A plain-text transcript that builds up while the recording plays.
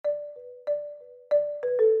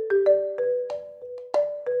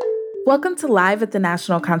Welcome to Live at the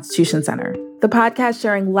National Constitution Center, the podcast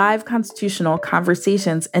sharing live constitutional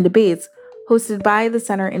conversations and debates hosted by the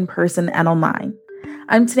center in person and online.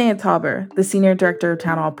 I'm Tanea Tauber, the Senior Director of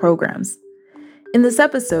Town Hall Programs. In this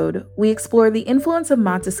episode, we explore the influence of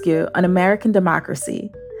Montesquieu on American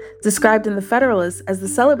democracy. Described in The Federalist as the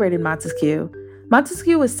celebrated Montesquieu,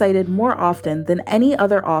 Montesquieu was cited more often than any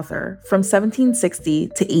other author from 1760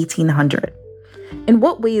 to 1800. In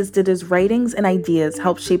what ways did his writings and ideas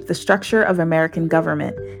help shape the structure of American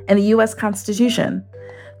government and the U.S. Constitution?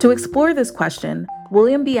 To explore this question,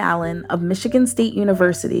 William B. Allen of Michigan State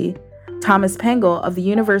University, Thomas Pangl of the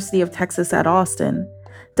University of Texas at Austin,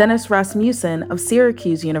 Dennis Rasmussen of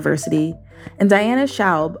Syracuse University, and Diana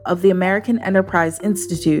Schaub of the American Enterprise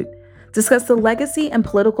Institute discuss the legacy and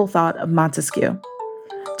political thought of Montesquieu.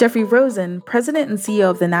 Jeffrey Rosen, President and CEO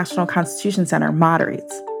of the National Constitution Center,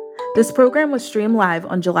 moderates. This program was streamed live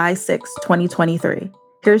on July 6, 2023.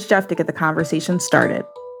 Here's Jeff to get the conversation started.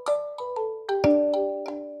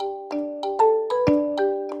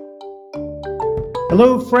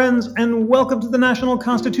 Hello, friends, and welcome to the National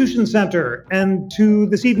Constitution Center and to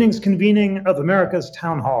this evening's convening of America's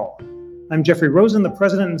Town Hall. I'm Jeffrey Rosen, the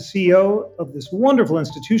President and CEO of this wonderful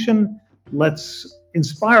institution. Let's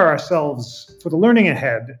inspire ourselves for the learning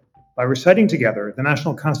ahead by reciting together the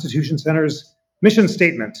National Constitution Center's mission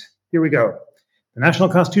statement. Here we go. The National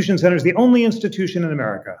Constitution Center is the only institution in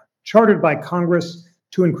America chartered by Congress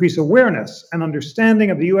to increase awareness and understanding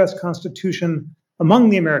of the U.S. Constitution among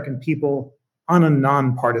the American people on a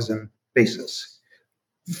nonpartisan basis.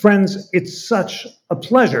 Friends, it's such a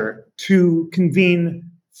pleasure to convene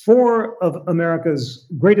four of America's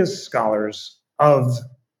greatest scholars of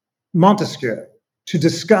Montesquieu to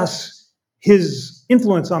discuss his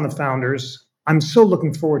influence on the founders. I'm so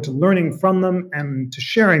looking forward to learning from them and to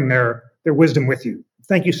sharing their wisdom with you.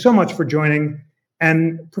 Thank you so much for joining.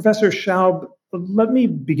 And Professor Schaub, let me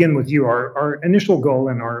begin with you. Our initial goal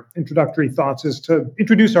in our introductory thoughts is to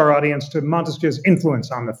introduce our audience to Montesquieu's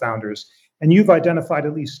influence on the founders. And you've identified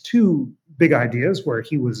at least two big ideas where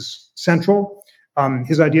he was central,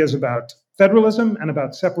 his ideas about federalism and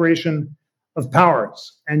about separation of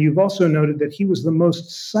powers. And you've also noted that he was the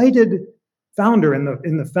most cited founder in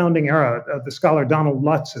the founding era. The scholar Donald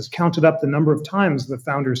Lutz has counted up the number of times the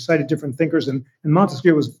founders cited different thinkers, and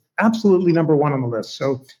Montesquieu was absolutely number one on the list.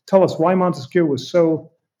 So tell us why Montesquieu was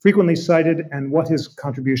so frequently cited and what his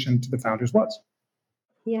contribution to the founders was.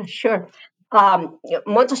 Yeah, sure.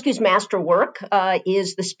 Montesquieu's masterwork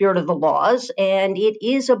is The Spirit of the Laws, and it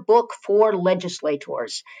is a book for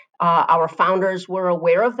legislators. Our founders were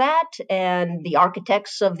aware of that, and the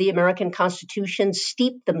architects of the American Constitution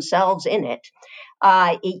steeped themselves in it.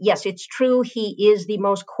 Yes, it's true. He is the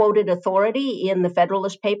most quoted authority in the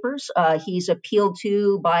Federalist Papers. He's appealed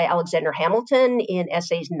to by Alexander Hamilton in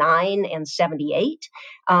essays 9 and 78,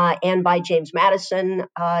 and by James Madison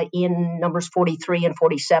in numbers 43 and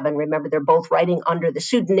 47. Remember, they're both writing under the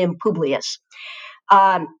pseudonym Publius.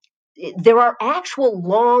 There are actual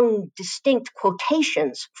long, distinct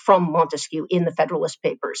quotations from Montesquieu in the Federalist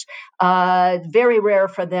Papers. Very rare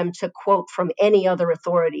for them to quote from any other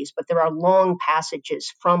authorities, but there are long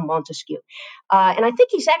passages from Montesquieu. And I think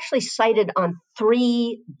he's actually cited on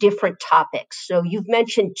three different topics. So you've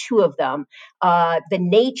mentioned two of them. The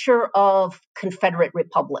nature of confederate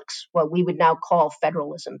republics, what we would now call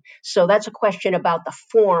federalism. So that's a question about the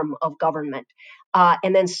form of government.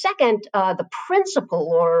 And then second, the principle,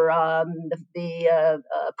 or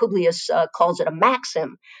Publius calls it a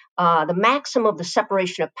maxim, the maxim of the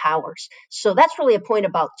separation of powers. So that's really a point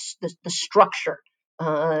about the structure,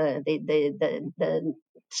 the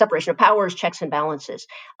separation of powers, checks and balances.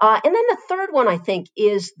 And then the third one, I think,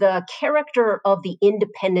 is the character of the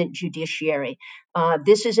independent judiciary.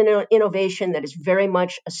 This is an innovation that is very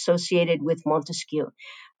much associated with Montesquieu.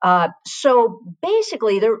 So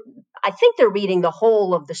basically, I think they're reading the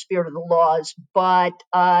whole of The Spirit of the Laws, but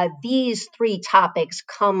these three topics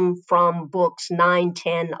come from books 9,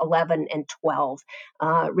 10, 11, and 12,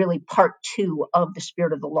 really part 2 of The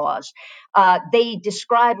Spirit of the Laws. They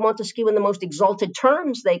describe Montesquieu in the most exalted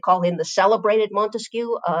terms. They call him the celebrated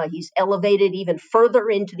Montesquieu. He's elevated even further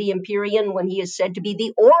into the Empyrean when he is said to be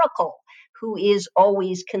the oracle who is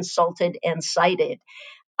always consulted and cited.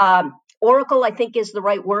 Oracle, I think, is the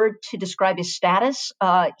right word to describe his status.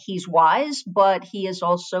 He's wise, but he is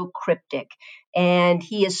also cryptic. And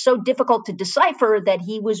he is so difficult to decipher that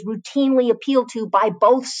he was routinely appealed to by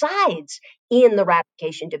both sides in the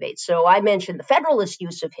ratification debate. So I mentioned the Federalist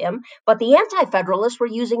use of him, but the Anti-Federalists were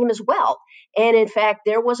using him as well. And in fact,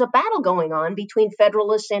 there was a battle going on between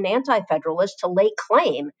Federalists and Anti-Federalists to lay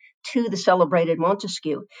claim to the celebrated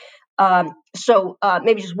Montesquieu. So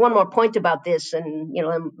maybe just one more point about this, and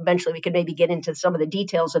eventually we could maybe get into some of the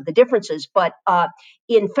details of the differences. But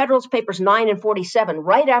in Federalist Papers 9 and 47,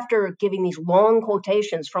 right after giving these long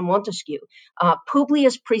quotations from Montesquieu,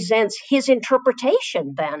 Publius presents his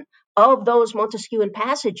interpretation then of those Montesquieuan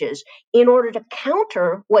passages in order to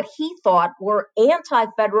counter what he thought were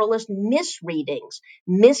anti-federalist misreadings,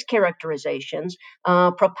 mischaracterizations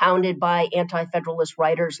propounded by anti-federalist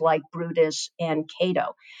writers like Brutus and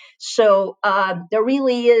Cato. So there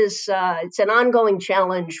really is, it's an ongoing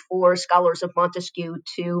challenge for scholars of Montesquieu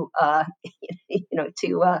to,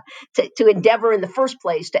 to endeavor in the first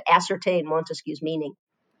place to ascertain Montesquieu's meaning.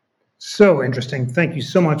 So interesting. Thank you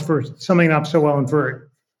so much for summing it up so well and for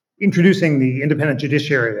introducing the independent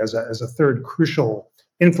judiciary as a third crucial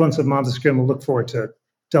influence of Montesquieu. And we'll look forward to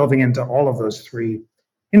delving into all of those three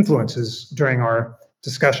influences during our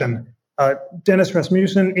discussion. Dennis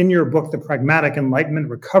Rasmussen, in your book, The Pragmatic Enlightenment,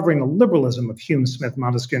 Recovering the Liberalism of Hume, Smith,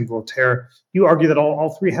 Montesquieu, and Voltaire, you argue that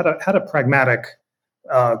all three had a pragmatic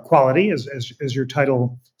quality, as your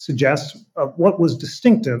title suggests. What was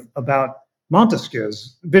distinctive about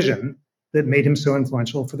Montesquieu's vision that made him so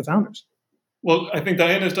influential for the founders? Well, I think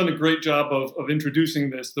Diana's done a great job of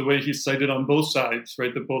introducing this, the way he's cited on both sides,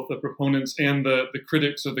 right? Both the proponents and the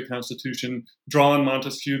critics of the Constitution draw on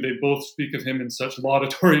Montesquieu. They both speak of him in such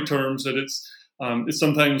laudatory terms that it's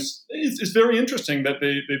sometimes very interesting that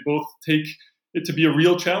they both take it to be a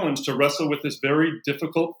real challenge to wrestle with this very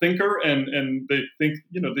difficult thinker, and they think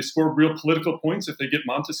they score real political points if they get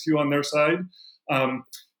Montesquieu on their side.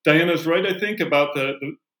 Diana's right, I think, about the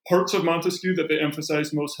parts of Montesquieu that they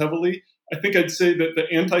emphasize most heavily. I think I'd say that the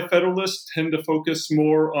anti-federalists tend to focus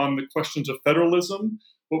more on the questions of federalism,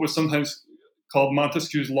 what was sometimes called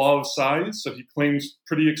Montesquieu's law of size. So he claims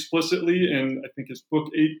pretty explicitly in, I think, his book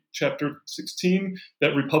 8, chapter 16,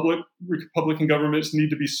 that Republican governments need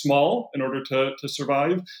to be small in order to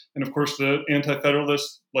survive. And of course, the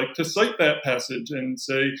anti-federalists like to cite that passage and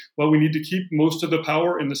say, well, we need to keep most of the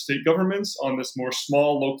power in the state governments on this more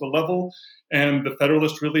small local level. And the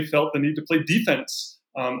Federalists really felt the need to play defense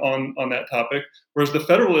on that topic, whereas the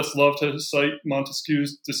Federalists love to cite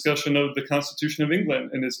Montesquieu's discussion of the Constitution of England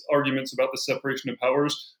and his arguments about the separation of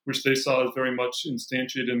powers, which they saw as very much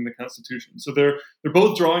instantiated in the Constitution. So they're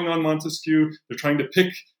both drawing on Montesquieu. They're trying to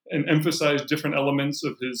pick and emphasize different elements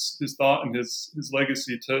of his thought and his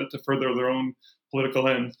legacy to further their own political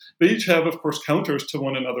ends. They each have, of course, counters to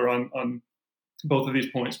one another on both of these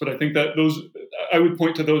points, but I think that I would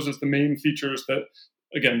point to those as the main features that,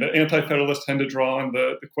 again, the anti-federalists tend to draw on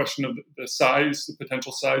the question of the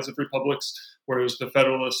potential size of republics, whereas the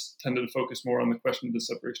federalists tended to focus more on the question of the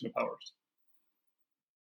separation of powers.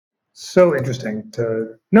 So interesting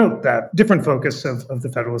to note that different focus of the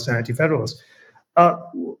federalists and anti-federalists.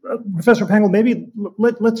 Professor Pangl, maybe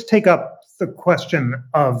let's take up the question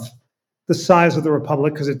of the size of the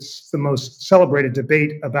republic, because it's the most celebrated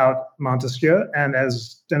debate about Montesquieu. And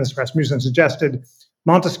as Dennis Rasmussen suggested,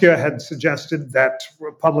 Montesquieu had suggested that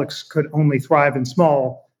republics could only thrive in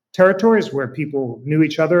small territories where people knew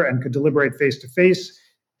each other and could deliberate face to face.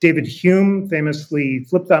 David Hume famously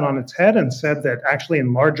flipped that on its head and said that actually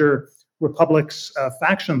in larger republics,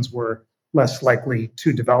 factions were less likely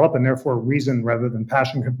to develop, and therefore reason rather than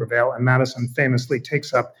passion could prevail. And Madison famously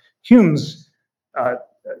takes up Hume's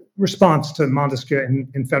response to Montesquieu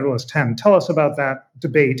in Federalist 10. Tell us about that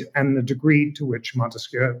debate and the degree to which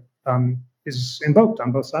Montesquieu is invoked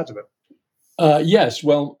on both sides of it. Yes,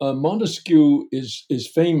 well, Montesquieu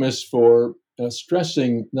is famous for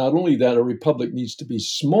stressing not only that a republic needs to be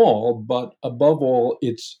small, but above all,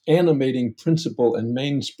 its animating principle and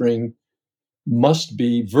mainspring must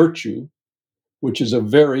be virtue, which is a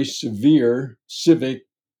very severe civic,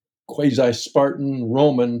 quasi-Spartan,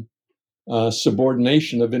 Roman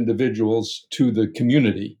subordination of individuals to the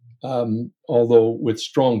community, although with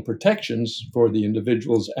strong protections for the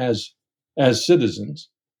individuals as citizens.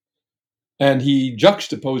 And he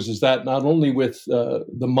juxtaposes that not only with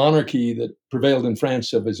the monarchy that prevailed in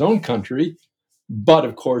France of his own country, but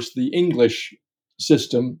of course the English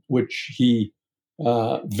system, which he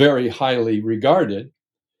very highly regarded.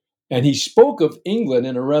 And he spoke of England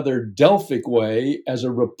in a rather Delphic way as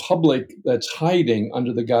a republic that's hiding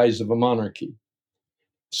under the guise of a monarchy.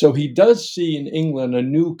 So he does see in England a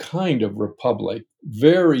new kind of republic,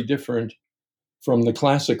 very different from the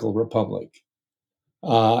classical republic,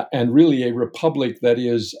 and really a republic that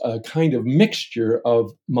is a kind of mixture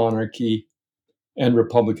of monarchy and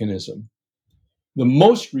republicanism. The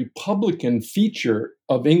most republican feature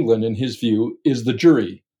of England, in his view, is the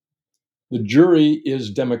jury. The jury is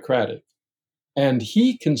democratic. And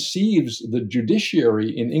he conceives the judiciary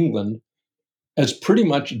in England as pretty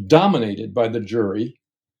much dominated by the jury,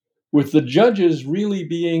 with the judges really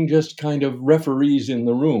being just kind of referees in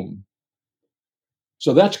the room.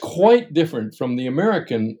 So that's quite different from the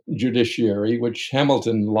American judiciary, which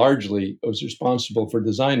Hamilton largely was responsible for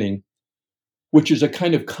designing, which is a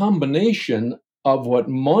kind of combination of what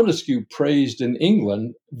Montesquieu praised in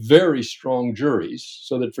England, very strong juries.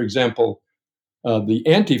 So that, for example, the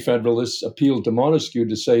anti-federalists appealed to Montesquieu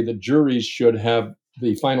to say that juries should have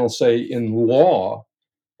the final say in law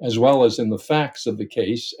as well as in the facts of the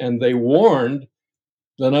case. And they warned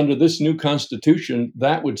that under this new constitution,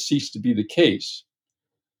 that would cease to be the case.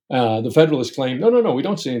 The Federalists claimed, no, we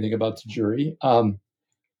don't say anything about the jury.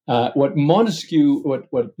 What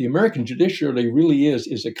the American judiciary really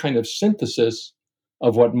is a kind of synthesis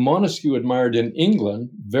of what Montesquieu admired in England,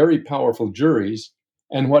 very powerful juries,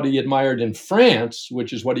 and what he admired in France,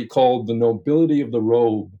 which is what he called the nobility of the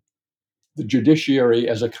robe, the judiciary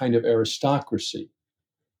as a kind of aristocracy.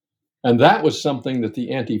 And that was something that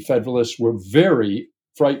the anti-federalists were very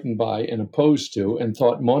frightened by and opposed to, and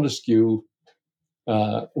thought Montesquieu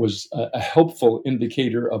was a helpful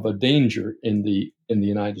indicator of a danger in the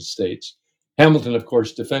United States. Hamilton, of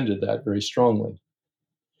course, defended that very strongly.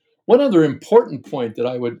 One other important point that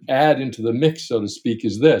I would add into the mix, so to speak,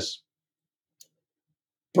 is this.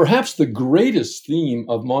 Perhaps the greatest theme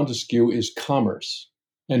of Montesquieu is commerce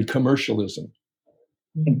and commercialism.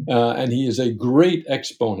 And he is a great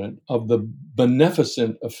exponent of the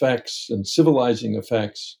beneficent effects and civilizing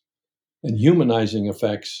effects and humanizing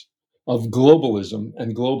effects of globalism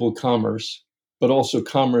and global commerce, but also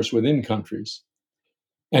commerce within countries.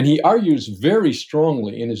 And he argues very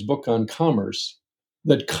strongly in his book on commerce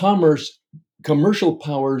that commercial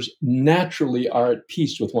powers naturally are at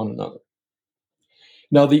peace with one another.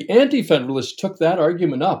 Now, the anti-federalists took that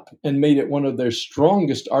argument up and made it one of their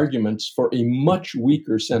strongest arguments for a much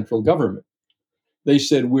weaker central government. They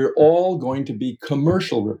said, we're all going to be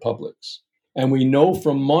commercial republics. And we know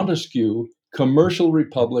from Montesquieu, commercial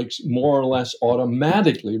republics more or less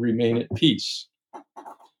automatically remain at peace.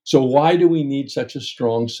 So why do we need such a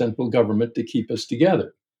strong central government to keep us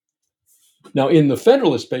together? Now, in the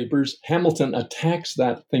Federalist Papers, Hamilton attacks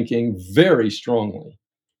that thinking very strongly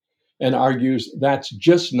and argues that's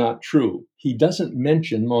just not true. He doesn't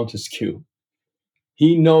mention Montesquieu.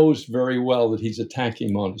 He knows very well that he's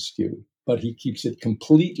attacking Montesquieu, but he keeps it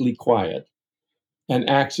completely quiet and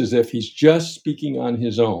acts as if he's just speaking on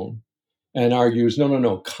his own, and argues,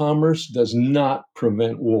 no, commerce does not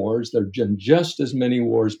prevent wars. There are just as many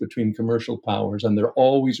wars between commercial powers, and there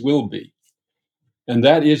always will be. And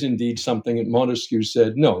that is indeed something that Montesquieu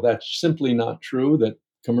said, no, that's simply not true, that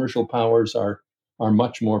commercial powers are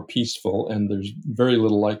much more peaceful, and there's very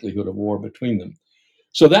little likelihood of war between them.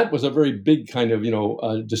 So that was a very big kind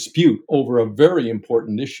of, dispute over a very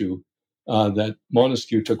important issue that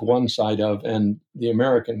Montesquieu took one side of, and the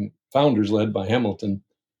American founders, led by Hamilton,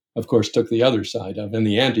 of course, took the other side of, and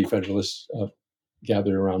the anti-federalists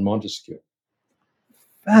gathered around Montesquieu.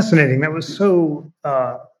 Fascinating. That was so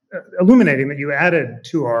illuminating that you added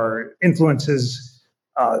to our influences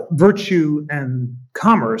virtue and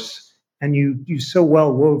commerce, and you so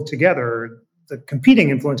well wove together the competing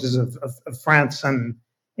influences of France and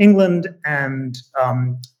England, and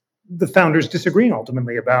the founders disagreeing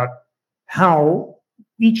ultimately about how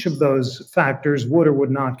each of those factors would or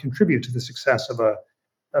would not contribute to the success of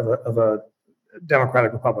a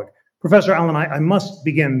democratic republic. Professor Allen, I must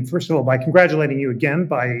begin, first of all, by congratulating you again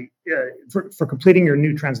for completing your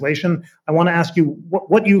new translation. I want to ask you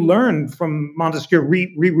what you learned from Montesquieu,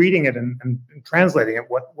 rereading it and translating it.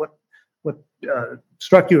 What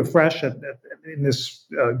struck you afresh in this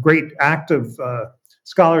great act of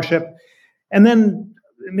scholarship, and then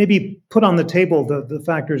maybe put on the table the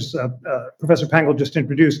factors Professor Pangle just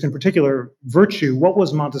introduced, in particular virtue. What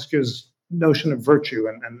was Montesquieu's notion of virtue,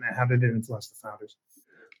 and how did it influence the founders?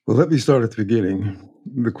 Well, let me start at the beginning,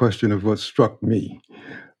 the question of what struck me.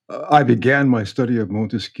 I began my study of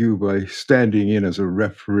Montesquieu by standing in as a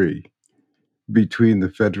referee between the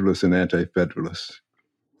Federalists and Anti-Federalists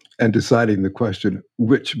and deciding the question,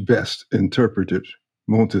 which best interpreted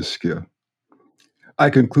Montesquieu. I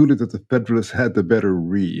concluded that the Federalists had the better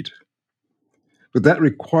read, but that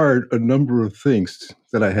required a number of things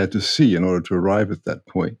that I had to see in order to arrive at that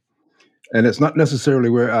point. And it's not necessarily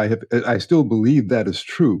where I still believe that is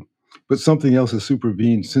true, but something else has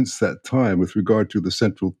supervened since that time with regard to the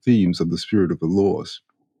central themes of the spirit of the laws.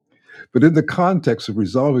 But in the context of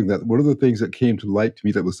resolving that, one of the things that came to light to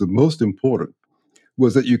me that was the most important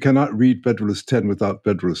was that you cannot read Federalist 10 without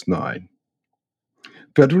Federalist 9.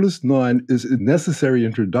 Federalist 9 is a necessary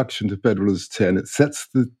introduction to Federalist 10. It sets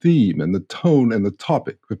the theme and the tone and the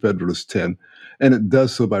topic for Federalist 10, and it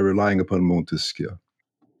does so by relying upon Montesquieu,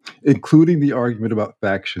 including the argument about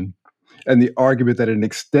faction and the argument that an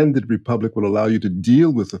extended republic will allow you to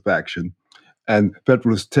deal with the faction. And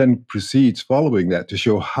Federalist 10 proceeds following that to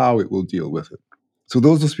show how it will deal with it. So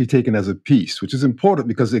those must be taken as a piece, which is important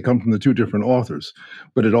because they come from the two different authors,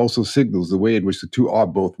 but it also signals the way in which the two are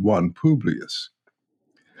both one Publius.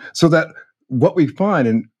 So that what we find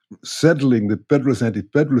in settling the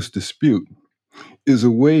Federalist-anti-Federalist dispute is a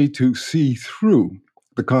way to see through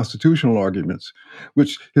the constitutional arguments,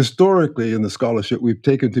 which historically in the scholarship we've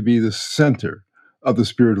taken to be the center of the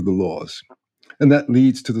spirit of the laws. And that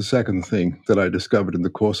leads to the second thing that I discovered in the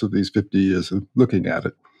course of these 50 years of looking at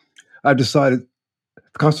it. I decided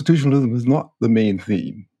constitutionalism is not the main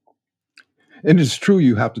theme. And it's true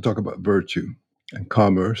you have to talk about virtue and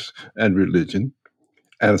commerce and religion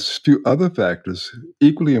and a few other factors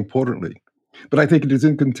equally importantly. But I think it is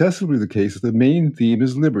incontestably the case that the main theme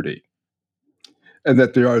is liberty, and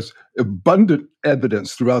that there is abundant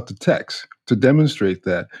evidence throughout the text to demonstrate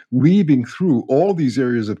that, weaving through all these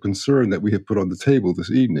areas of concern that we have put on the table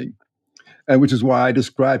this evening, and which is why I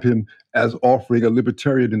describe him as offering a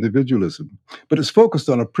libertarian individualism. But it's focused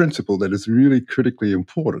on a principle that is really critically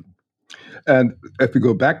important. And if we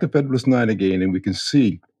go back to Federalist 9 again, and we can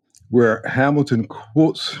see where Hamilton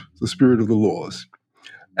quotes the spirit of the laws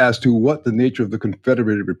as to what the nature of the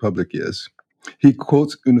Confederated Republic is, he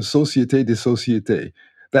quotes une société des sociétés.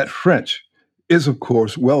 That French is, of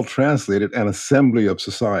course, well translated an assembly of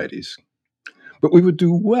societies. But we would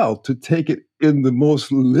do well to take it in the most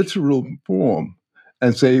literal form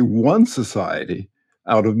and say one society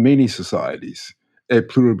out of many societies, e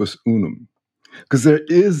pluribus unum. Because there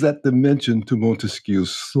is that dimension to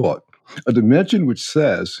Montesquieu's thought, a dimension which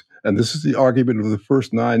says, and this is the argument of the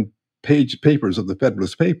first 9-page papers of the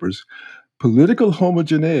Federalist Papers, political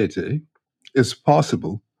homogeneity is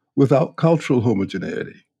possible without cultural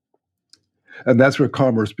homogeneity. And that's where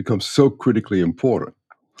commerce becomes so critically important.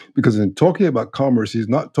 Because in talking about commerce, he's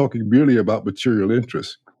not talking merely about material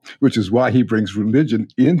interests, which is why he brings religion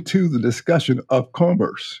into the discussion of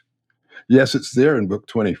commerce. Yes, it's there in Book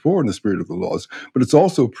 24 in the Spirit of the Laws, but it's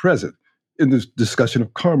also present in this discussion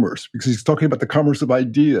of commerce because he's talking about the commerce of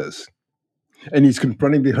ideas. And he's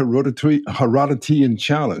confronting the Herodotean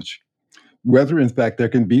challenge, whether in fact there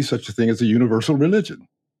can be such a thing as a universal religion,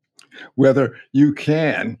 whether you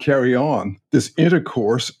can carry on this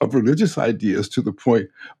intercourse of religious ideas to the point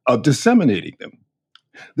of disseminating them.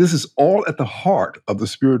 This is all at the heart of the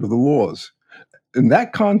spirit of the laws. In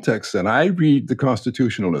that context, then, I read the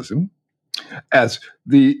constitutionalism as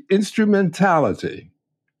the instrumentality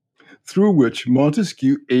through which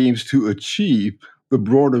Montesquieu aims to achieve the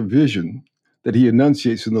broader vision that he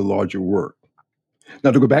enunciates in the larger work. Now,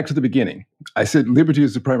 to go back to the beginning, I said liberty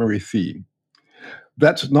is the primary theme.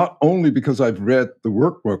 That's not only because I've read the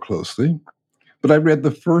work more closely, but I read the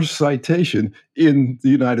first citation in the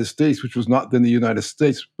United States, which was not then the United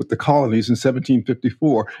States, but the colonies in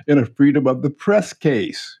 1754, in a freedom of the press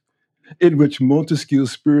case, in which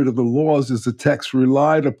Montesquieu's spirit of the laws is the text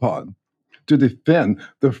relied upon to defend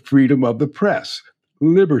the freedom of the press,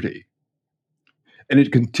 liberty. And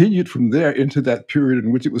it continued from there into that period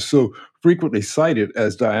in which it was so frequently cited,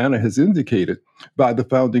 as Diana has indicated, by the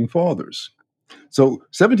founding fathers. So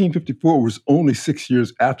 1754 was only 6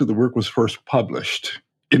 years after the work was first published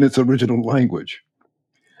in its original language.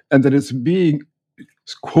 And that it's being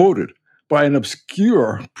quoted by an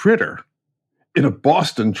obscure printer in a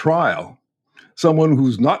Boston trial, someone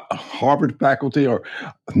who's not a Harvard faculty or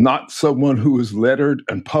not someone who is lettered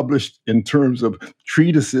and published in terms of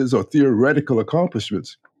treatises or theoretical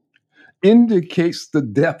accomplishments, indicates the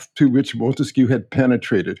depth to which Montesquieu had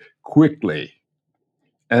penetrated quickly.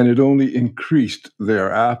 And it only increased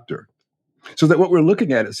thereafter. So that what we're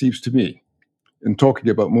looking at, it seems to me, in talking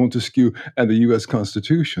about Montesquieu and the US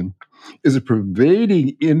Constitution, is a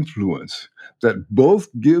pervading influence that both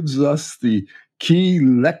gives us the key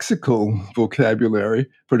lexical vocabulary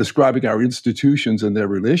for describing our institutions and their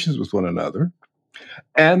relations with one another,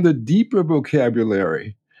 and the deeper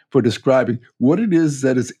vocabulary for describing what it is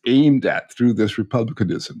that is aimed at through this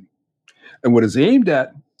republicanism. And what is aimed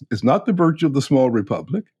at is not the virtue of the small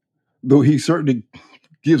republic, though he certainly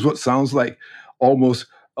gives what sounds like almost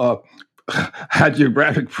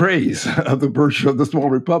hagiographic praise of the virtue of the small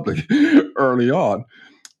republic early on.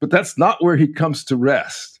 But that's not where he comes to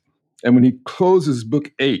rest. And when he closes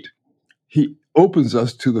Book 8, he opens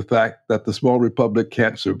us to the fact that the small republic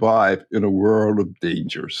can't survive in a world of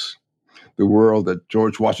dangers. the world that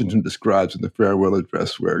George Washington describes in the Farewell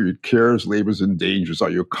Address, where your cares, labors, and dangers are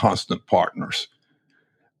your constant partners.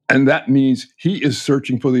 And that means he is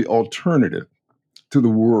searching for the alternative to the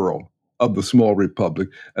world of the small republic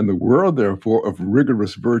and the world, therefore, of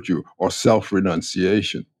rigorous virtue or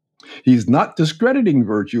self-renunciation. He's not discrediting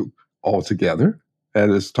virtue altogether.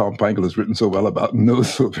 And as Tom Pinkel has written so well about and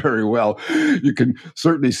knows so very well, you can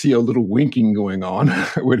certainly see a little winking going on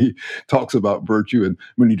when he talks about virtue and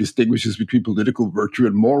when he distinguishes between political virtue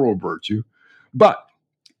and moral virtue. But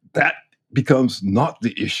that becomes not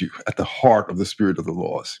the issue at the heart of the spirit of the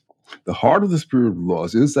laws. The heart of the spirit of the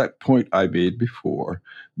laws is that point I made before,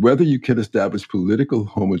 whether you can establish political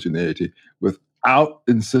homogeneity without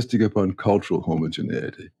insisting upon cultural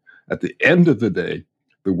homogeneity. At the end of the day,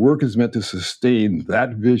 the work is meant to sustain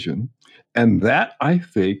that vision, and that, I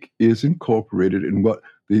think, is incorporated in what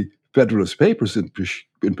the Federalist Papers in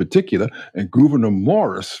particular, and Gouverneur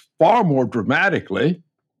Morris far more dramatically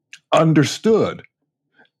understood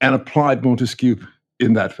and applied Montesquieu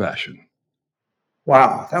in that fashion.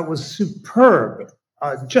 Wow, that was superb.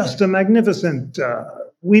 Just a magnificent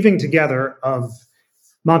weaving together of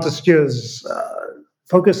Montesquieu's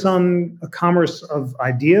focus on a commerce of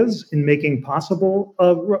ideas in making possible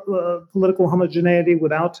political homogeneity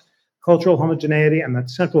without cultural homogeneity, and that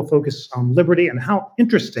central focus on liberty, and how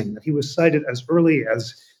interesting that he was cited as early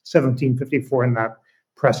as 1754 in that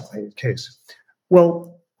press case.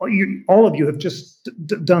 Well, all of you have just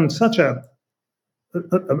done such a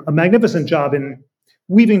magnificent job in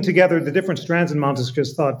weaving together the different strands in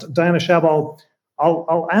Montesquieu's thought. Diana Schaub,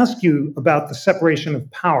 I'll ask you about the separation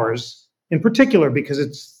of powers in particular, because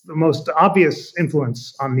it's the most obvious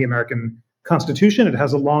influence on the American Constitution. It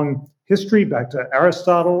has a long history back to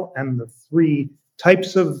Aristotle and the three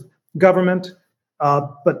types of government.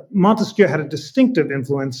 But Montesquieu had a distinctive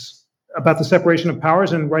influence about the separation of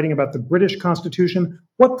powers in writing about the British Constitution.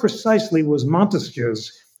 What precisely was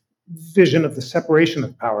Montesquieu's vision of the separation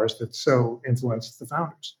of powers that so influenced the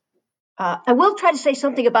founders? I will try to say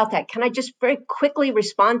something about that. Can I just very quickly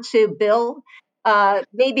respond to Bill?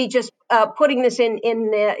 Maybe just putting this in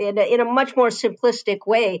a much more simplistic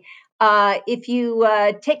way. If you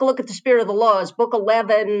take a look at the spirit of the laws, Book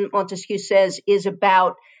 11, Montesquieu says, is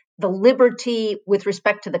about the liberty with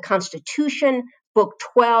respect to the Constitution. Book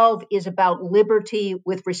 12 is about liberty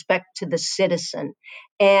with respect to the citizen.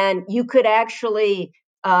 And you could actually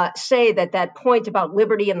say that point about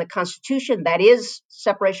liberty in the Constitution, that is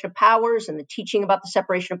separation of powers, and the teaching about the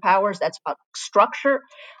separation of powers, that's about structure.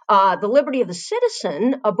 The liberty of the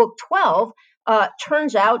citizen, Book 12,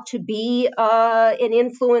 turns out to be an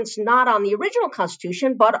influence not on the original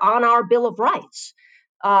Constitution, but on our Bill of Rights.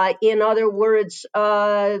 In other words,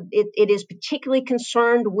 it is particularly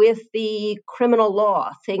concerned with the criminal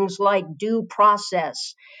law, things like due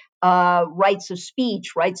process, rights of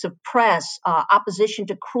speech, rights of press, opposition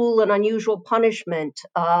to cruel and unusual punishment,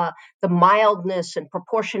 the mildness and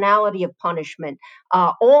proportionality of punishment.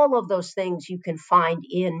 All of those things you can find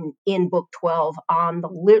in Book 12 on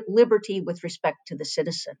the liberty with respect to the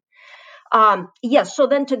citizen. Yes, so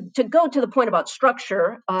then to go to the point about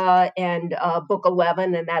structure and Book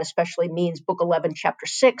 11, and that especially means Book 11, Chapter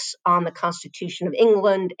 6 on the Constitution of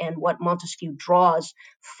England and what Montesquieu draws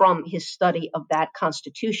from his study of that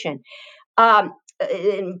Constitution.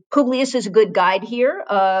 Publius is a good guide here.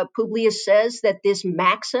 Publius says that this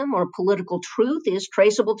maxim or political truth is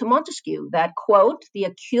traceable to Montesquieu, that, quote, the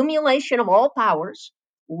accumulation of all powers,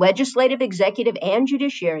 legislative, executive, and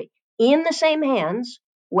judiciary, in the same hands,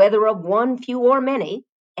 whether of one, few, or many,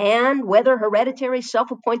 and whether hereditary,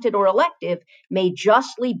 self-appointed, or elective, may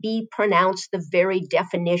justly be pronounced the very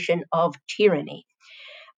definition of tyranny.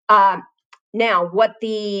 Now, what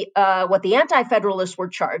the Anti-Federalists were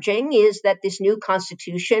charging is that this new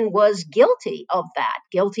Constitution was guilty of that,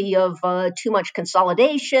 guilty of too much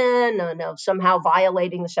consolidation and of somehow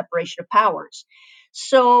violating the separation of powers.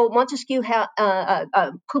 So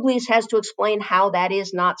Publius has to explain how that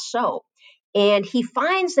is not so. And he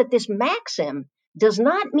finds that this maxim does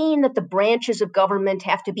not mean that the branches of government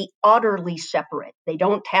have to be utterly separate. They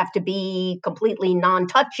don't have to be completely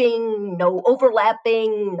non-touching, no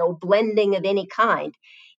overlapping, no blending of any kind.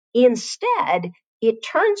 Instead, it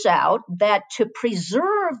turns out that to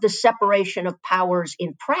preserve the separation of powers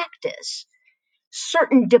in practice,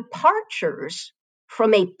 certain departures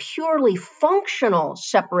from a purely functional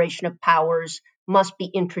separation of powers must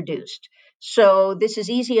be introduced. So this is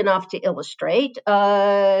easy enough to illustrate.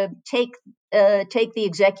 Take the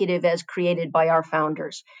executive as created by our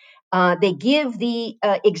founders. They give the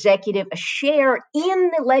executive a share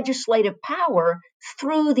in the legislative power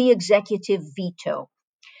through the executive veto.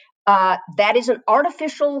 that is an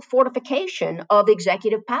artificial fortification of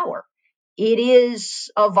executive power. It is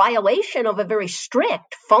a violation of a very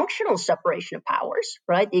strict functional separation of powers,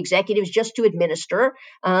 right? The executive is just to administer.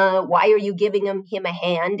 Why are you giving him a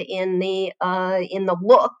hand in the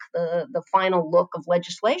final look of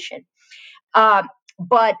legislation?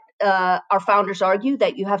 But our founders argue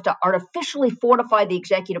that you have to artificially fortify the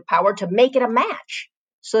executive power to make it a match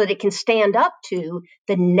so that it can stand up to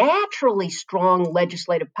the naturally strong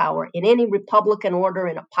legislative power. In any republican order,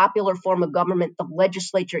 in a popular form of government, the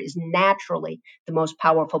legislature is naturally the most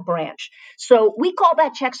powerful branch. So we call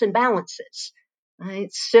that checks and balances. Right?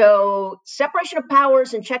 So separation of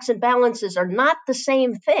powers and checks and balances are not the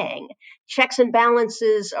same thing. Checks and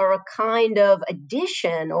balances are a kind of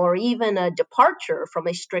addition or even a departure from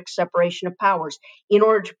a strict separation of powers in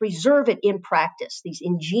order to preserve it in practice. These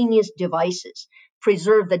ingenious devices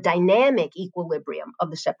preserve the dynamic equilibrium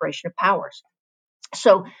of the separation of powers.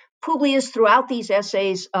 So Publius, throughout these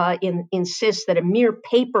essays, insists that a mere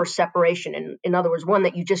paper separation, in other words, one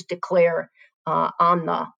that you just declare on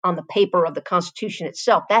the paper of the Constitution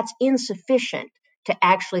itself, that's insufficient to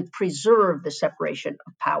actually preserve the separation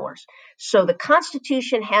of powers. So the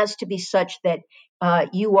Constitution has to be such that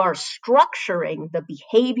you are structuring the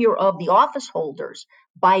behavior of the office holders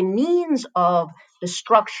by means of the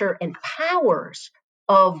structure and powers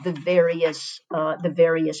of the various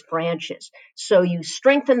branches. So you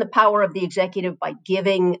strengthen the power of the executive by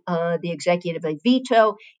giving the executive a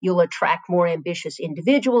veto. You'll attract more ambitious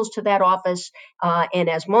individuals to that office. And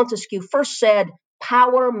as Montesquieu first said,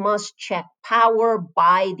 power must check power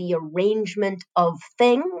by the arrangement of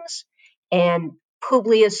things. And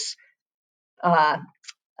Publius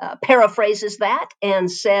paraphrases that and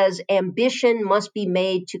says ambition must be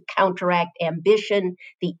made to counteract ambition.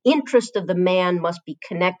 The interest of the man must be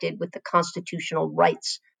connected with the constitutional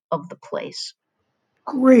rights of the place.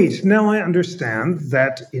 Great. Now I understand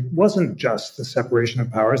that it wasn't just the separation of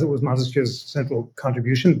powers that was Montesquieu's central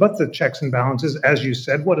contribution, but the checks and balances, as you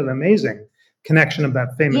said. What an amazing connection of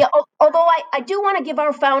that famous... Yeah, although I do want to give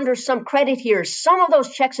our founders some credit here. Some of those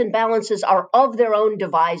checks and balances are of their own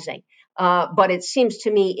devising. But it seems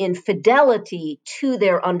to me in fidelity to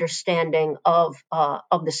their understanding of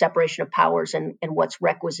the separation of powers and what's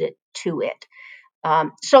requisite to it.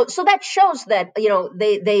 So that shows that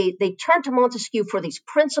they turn to Montesquieu for these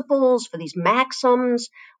principles, for these maxims,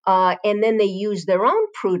 and then they use their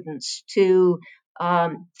own prudence to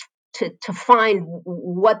find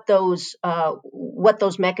what those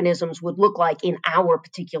mechanisms would look like in our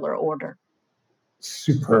particular order.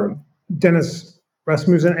 Superb. Dennis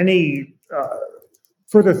Rasmussen, any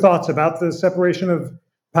further thoughts about the separation of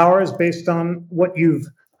powers based on what you've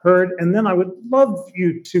heard? And then I would love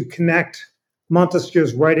you to connect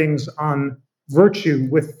Montesquieu's writings on virtue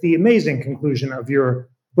with the amazing conclusion of your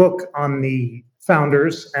book on the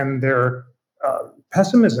founders and their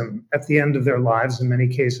pessimism at the end of their lives, in many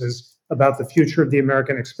cases, about the future of the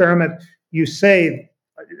American experiment. You say,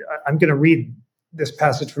 I'm going to read this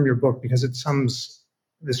passage from your book because it sums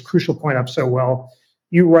this crucial point up so well.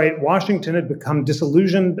 You write, Washington had become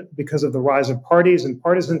disillusioned because of the rise of parties and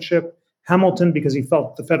partisanship. Hamilton, because he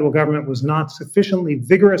felt the federal government was not sufficiently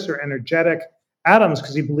vigorous or energetic. Adams,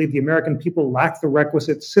 because he believed the American people lacked the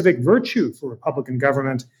requisite civic virtue for Republican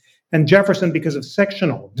government. And Jefferson, because of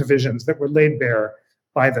sectional divisions that were laid bare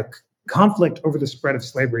by the conflict over the spread of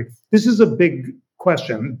slavery. This is a big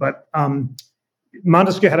question, but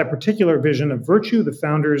Montesquieu had a particular vision of virtue.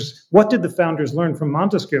 What did the founders learn from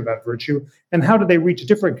Montesquieu about virtue, and how did they reach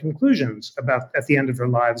different conclusions at the end of their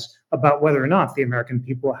lives about whether or not the American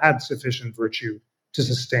people had sufficient virtue to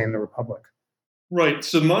sustain the republic? Right.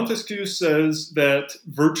 So Montesquieu says that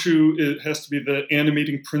virtue has to be the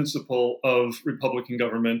animating principle of Republican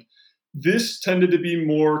government. This tended to be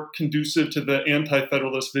more conducive to the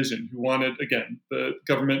anti-federalist vision, who wanted, again, the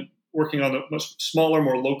government working on a much smaller,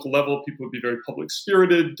 more local level. People would be very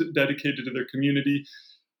public-spirited, dedicated to their community.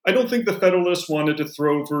 I don't think the Federalists wanted to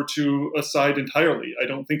throw virtue aside entirely. I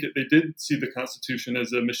don't think they did see the Constitution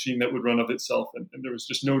as a machine that would run of itself, and there was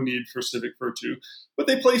just no need for civic virtue. But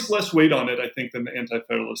they placed less weight on it, I think, than the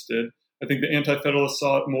Anti-Federalists did. I think the Anti-Federalists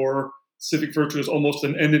saw it more, civic virtue as almost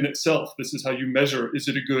an end in itself. This is how you measure, is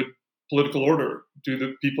it a good political order? Do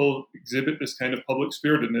the people exhibit this kind of public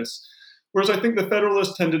spiritedness? Whereas I think the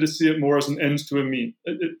Federalists tended to see it more as an means to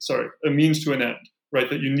an end. Right,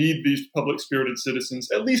 that you need these public-spirited citizens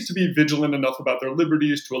at least to be vigilant enough about their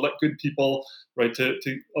liberties, to elect good people, right, to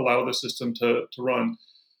allow the system to run.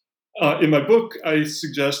 In my book, I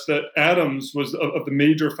suggest that Adams was of the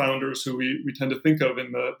major founders who we tend to think of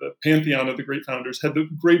in the pantheon of the great founders, had the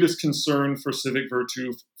greatest concern for civic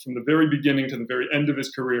virtue from the very beginning to the very end of his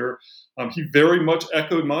career. He very much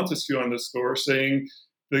echoed Montesquieu on this score, saying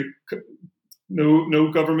that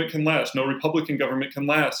no government can last, no Republican government can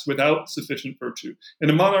last without sufficient virtue. And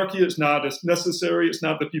a monarchy is not as necessary. It's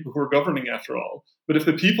not the people who are governing after all. But if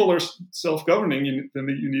the people are self-governing, then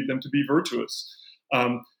you need them to be virtuous.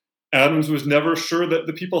 Adams was never sure that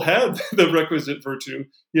the people had the requisite virtue.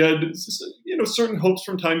 He had, certain hopes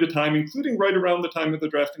from time to time, including right around the time of the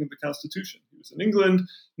drafting of the Constitution. He was in England,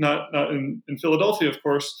 not in Philadelphia, of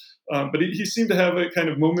course, but he seemed to have a kind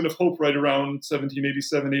of moment of hope right around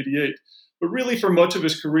 1787, 88. But really, for much of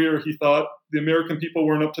his career, he thought the American people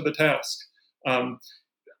weren't up to the task.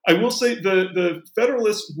 I will say the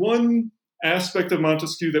Federalists, one aspect of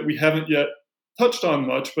Montesquieu that we haven't yet touched on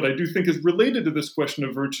much, but I do think is related to this question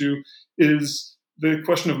of virtue, is the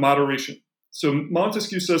question of moderation. So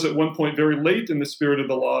Montesquieu says at one point, very late in the Spirit of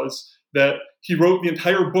the Laws, that he wrote the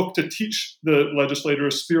entire book to teach the legislator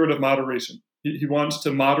a spirit of moderation. He wants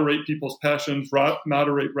to moderate people's passions,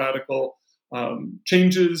 moderate radical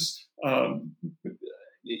changes.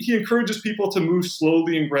 He encourages people to move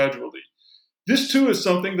slowly and gradually. This, too, is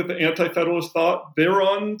something that the Anti-Federalists thought they're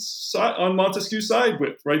on Montesquieu's side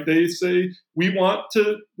with, right? They say, we want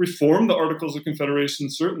to reform the Articles of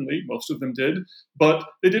Confederation, certainly, most of them did, but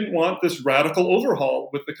they didn't want this radical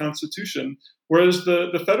overhaul with the Constitution, whereas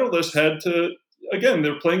the Federalists had to, again,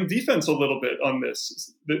 they're playing defense a little bit on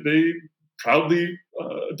this. They proudly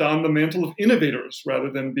don the mantle of innovators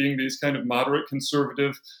rather than being these kind of moderate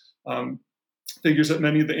conservative figures that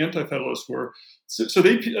many of the Anti-Federalists were. So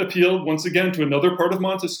they appealed once again to another part of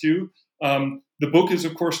Montesquieu. The book is,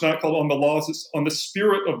 of course, not called On the Laws, it's On the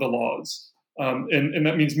Spirit of the Laws. And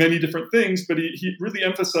that means many different things, but he really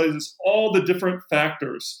emphasizes all the different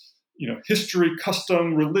factors, history,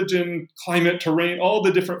 custom, religion, climate, terrain, all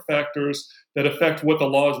the different factors that affect what the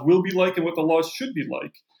laws will be like and what the laws should be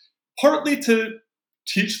like. Partly to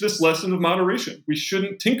teach this lesson of moderation. We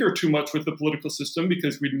shouldn't tinker too much with the political system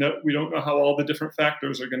because we don't know how all the different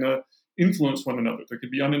factors are going to influence one another. There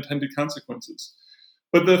could be unintended consequences.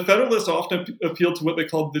 But the Federalists often appealed to what they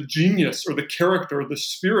called the genius or the character, the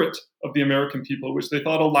spirit of the American people, which they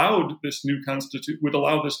thought would allow this new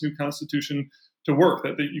constitution to work,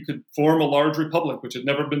 that you could form a large republic, which had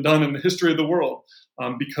never been done in the history of the world,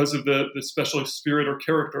 because of the special spirit or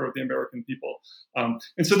character of the American people.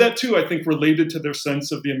 And so that, too, I think, related to their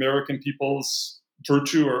sense of the American people's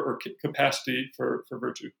virtue or capacity for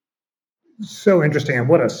virtue. So interesting, and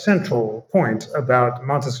what a central point about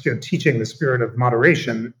Montesquieu teaching the spirit of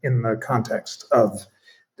moderation in the context of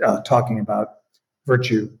talking about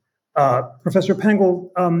virtue. Professor Pangl,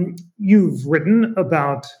 you've written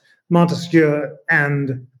about Montesquieu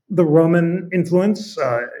and the Roman influence.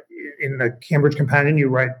 In the Cambridge Companion, you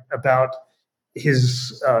write about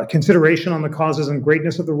his consideration on the causes and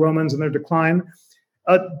greatness of the Romans and their decline.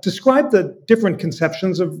 Describe the different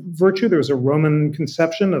conceptions of virtue. There's a Roman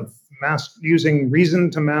conception of using reason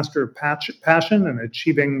to master passion and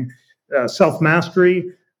achieving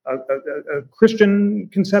self-mastery, a Christian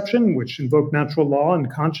conception which invoked natural law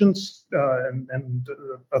and conscience and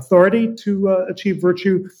authority to achieve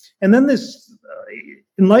virtue, and then this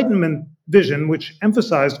Enlightenment vision which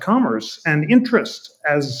emphasized commerce and interest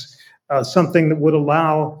as something that would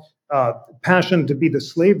allow passion to be the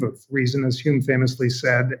slave of reason, as Hume famously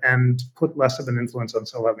said, and put less of an influence on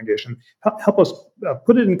self-abnegation. Help us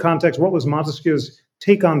put it in context. What was Montesquieu's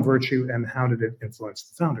take on virtue, and how did it influence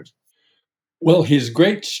the founders? Well, his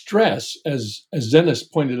great stress, as Dennis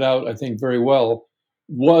pointed out, I think very well,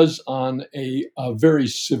 was on a very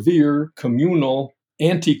severe communal,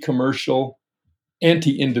 anti-commercial,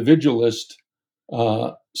 anti-individualist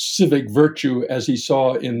civic virtue as he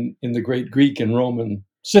saw in the great Greek and Roman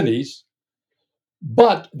cities.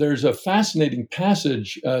 But there's a fascinating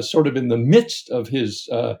passage sort of in the midst of his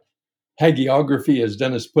hagiography, as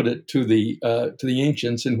Dennis put it, to the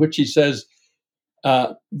ancients, in which he says,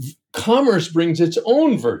 commerce brings its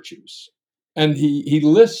own virtues. And he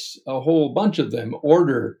lists a whole bunch of them: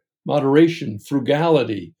 order, moderation,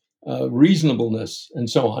 frugality, reasonableness, and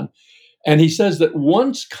so on. And he says that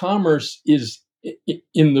once commerce is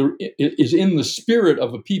in the spirit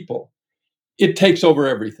of a people, it takes over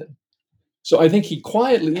everything. So I think he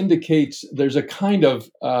quietly indicates there's a kind of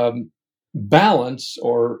balance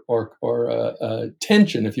or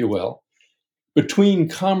tension, if you will, between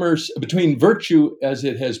virtue as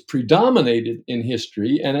it has predominated in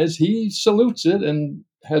history and as he salutes it and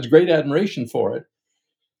has great admiration for it,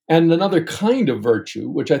 and another kind of virtue,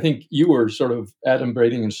 which I think you were sort of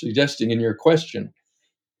adumbrating and suggesting in your question,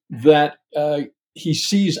 that he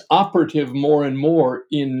sees operative more and more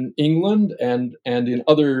in England and in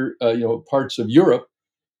other parts of Europe,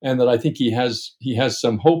 and that I think he has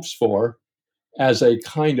some hopes for as a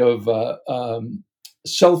kind of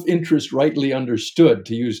self-interest rightly understood,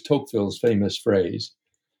 to use Tocqueville's famous phrase,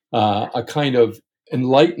 a kind of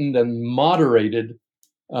enlightened and moderated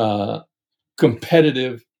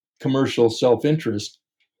competitive commercial self-interest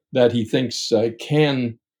that he thinks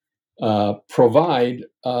can provide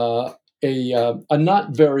a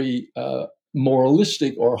not very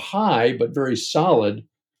moralistic or high, but very solid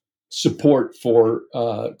support for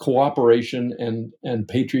cooperation and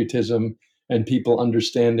patriotism, and people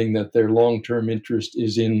understanding that their long-term interest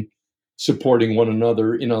is in supporting one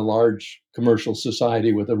another in a large commercial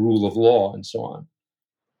society with a rule of law and so on.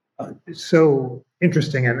 So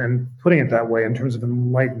interesting, and putting it that way in terms of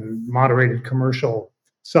enlightened, moderated commercial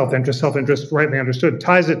self-interest rightly understood,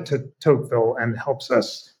 ties it to Tocqueville and helps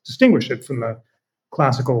us distinguish it from the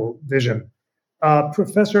classical vision.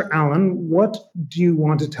 Professor Allen, what do you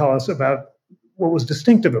want to tell us about what was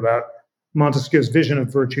distinctive about Montesquieu's vision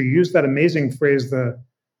of virtue? You used that amazing phrase, the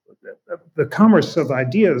commerce of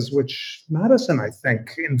ideas, which Madison, I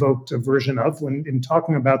think, invoked a version of when in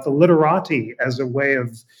talking about the literati as a way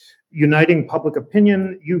of uniting public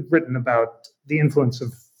opinion. You've written about the influence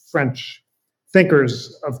of French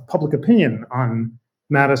thinkers of public opinion on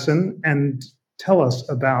Madison, and tell us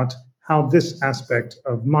about how this aspect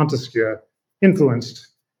of Montesquieu influenced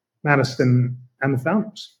Madison and the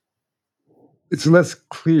founders. It's less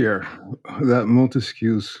clear that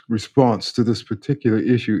Montesquieu's response to this particular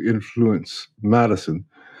issue influenced Madison,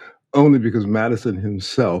 only because Madison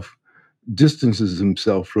himself distances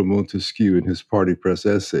himself from Montesquieu in his party press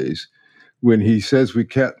essays when he says we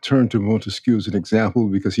can't turn to Montesquieu as an example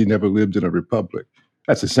because he never lived in a republic.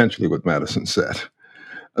 That's essentially what Madison said.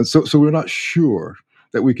 And so we're not sure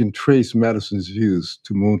that we can trace Madison's views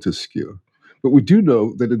to Montesquieu. But we do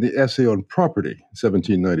know that in the essay on property,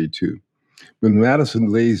 1792, when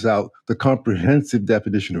Madison lays out the comprehensive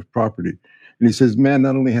definition of property, and he says man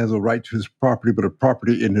not only has a right to his property, but a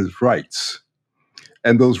property in his rights.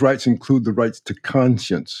 And those rights include the rights to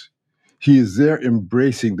conscience. He is there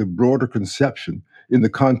embracing the broader conception in the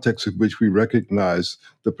context of which we recognize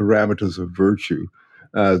the parameters of virtue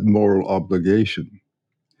as moral obligation.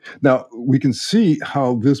 Now, we can see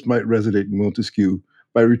how this might resonate in Montesquieu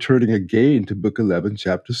by returning again to Book 11,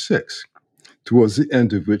 Chapter 6, towards the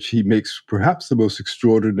end of which he makes perhaps the most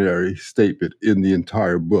extraordinary statement in the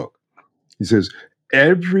entire book. He says,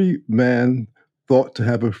 every man thought to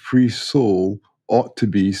have a free soul ought to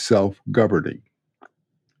be self-governing.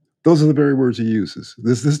 Those are the very words he uses.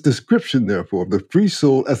 This description, therefore, of the free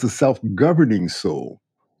soul as the self-governing soul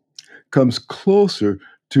comes closer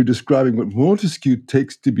to describing what Montesquieu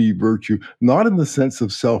takes to be virtue, not in the sense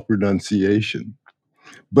of self-renunciation,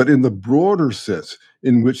 but in the broader sense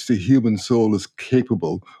in which the human soul is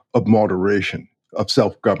capable of moderation, of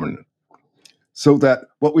self-governance. So that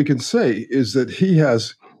what we can say is that he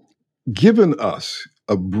has given us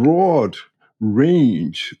a broad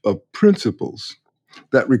range of principles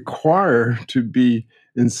that require to be,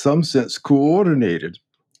 in some sense, coordinated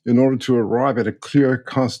in order to arrive at a clear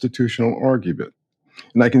constitutional argument.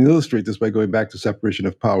 And I can illustrate this by going back to separation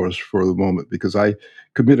of powers for the moment, because I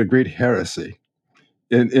commit a great heresy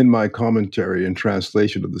in my commentary and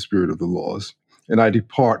translation of the Spirit of the Laws, and I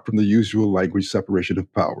depart from the usual language separation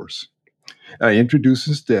of powers. I introduce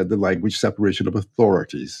instead the language separation of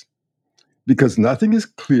authorities, because nothing is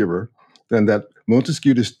clearer than that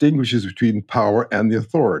Montesquieu distinguishes between power and the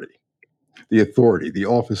authority, the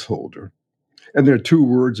office holder. And there are two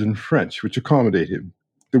words in French which accommodate him.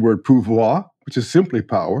 The word pouvoir, which is simply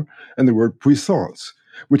power, and the word puissance,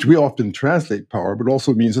 which we often translate power, but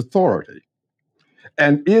also means authority.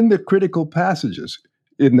 And in the critical passages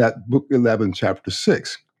in that book 11, chapter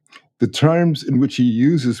 6, the terms in which he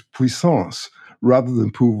uses puissance rather than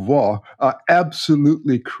pouvoir are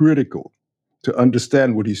absolutely critical to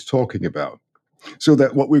understand what he's talking about. So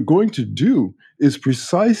that what we're going to do is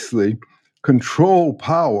precisely control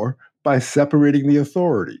power by separating the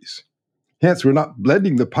authorities. Hence, we're not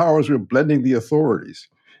blending the powers, we're blending the authorities,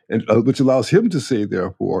 and which allows him to say,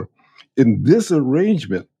 therefore, in this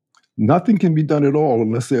arrangement, nothing can be done at all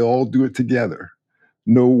unless they all do it together.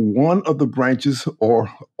 No one of the branches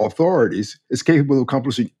or authorities is capable of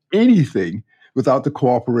accomplishing anything without the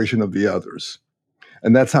cooperation of the others.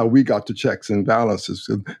 And that's how we got to checks and balances.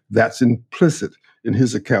 And that's implicit in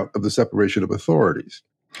his account of the separation of authorities.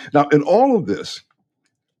 Now, in all of this,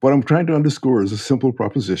 what I'm trying to underscore is a simple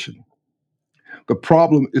proposition. The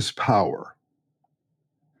problem is power.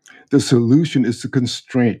 The solution is the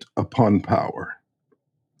constraint upon power.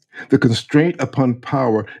 The constraint upon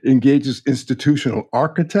power engages institutional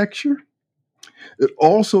architecture. It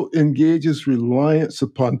also engages reliance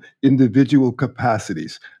upon individual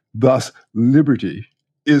capacities. Thus, liberty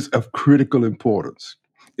is of critical importance.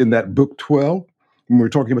 In that book 12, when we're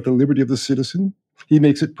talking about the liberty of the citizen, he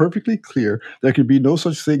makes it perfectly clear there can be no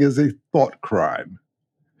such thing as a thought crime.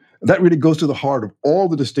 That really goes to the heart of all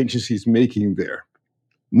the distinctions he's making there.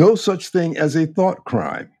 No such thing as a thought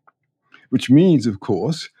crime, which means, of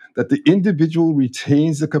course, that the individual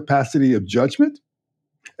retains the capacity of judgment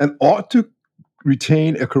and ought to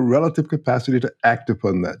retain a correlative capacity to act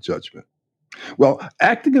upon that judgment. Well,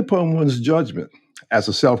 acting upon one's judgment as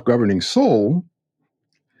a self-governing soul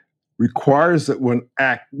requires that one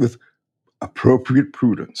act with appropriate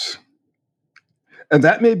prudence. And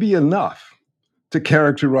that may be enough to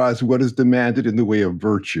characterize what is demanded in the way of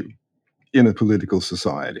virtue in a political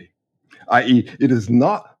society, i.e., it is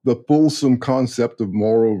not the fulsome concept of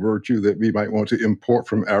moral virtue that we might want to import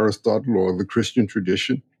from Aristotle or the Christian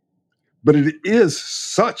tradition, but it is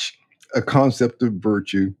such a concept of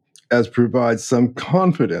virtue as provides some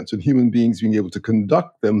confidence in human beings being able to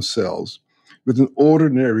conduct themselves with an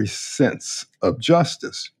ordinary sense of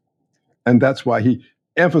justice. And that's why he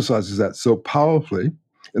emphasizes that so powerfully.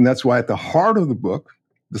 And that's why at the heart of the book,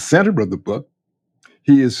 the center of the book,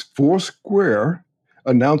 he is foursquare,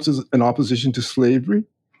 announces an opposition to slavery,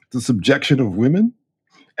 the subjection of women,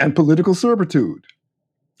 and political servitude.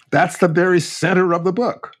 That's the very center of the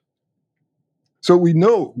book. So we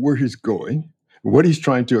know where he's going, what he's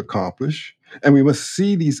trying to accomplish, and we must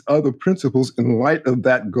see these other principles in light of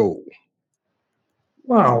that goal.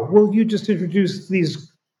 Wow. Well, you just introduced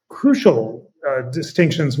these crucial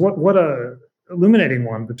distinctions. What a illuminating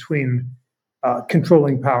one between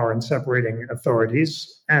controlling power and separating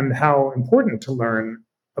authorities, and how important to learn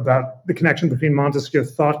about the connection between Montesquieu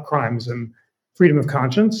thought crimes and freedom of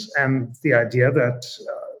conscience, and the idea that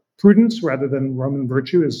prudence rather than Roman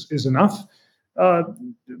virtue is enough.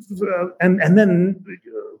 And then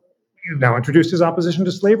you now introduced his opposition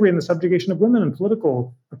to slavery and the subjugation of women and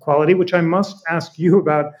political equality, which I must ask you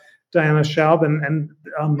about, Diana Schaub. And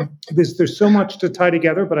there's so much to tie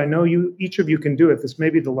together, but I know each of you can do it. This may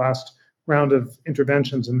be the last round of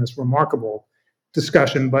interventions in this remarkable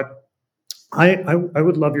discussion, but I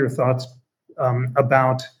would love your thoughts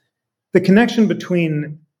about the connection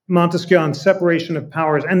between Montesquieu on separation of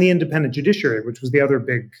powers and the independent judiciary, which was the other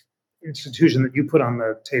big institution that you put on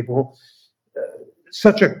the table.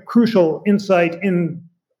 Such a crucial insight in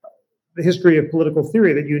the history of political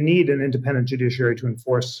theory that you need an independent judiciary to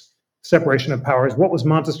enforce separation of powers. What was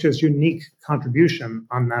Montesquieu's unique contribution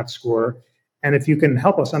on that score? And if you can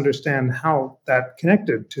help us understand how that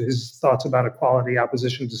connected to his thoughts about equality,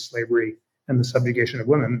 opposition to slavery, and the subjugation of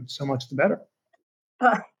women, so much the better.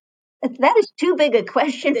 That is too big a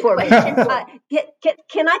question for me.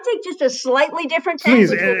 Can I take just a slightly different tack?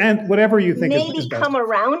 Please, and whatever you think maybe is best. Come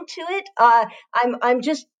around to it. I'm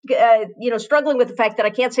just struggling with the fact that I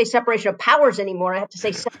can't say separation of powers anymore. I have to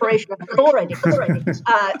say separation of authority.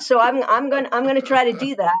 So I'm going to try to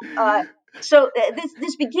do that. So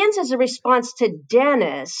this begins as a response to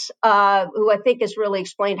Dennis, who I think has really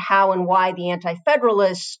explained how and why the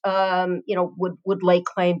Anti-Federalists, would lay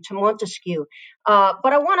claim to Montesquieu.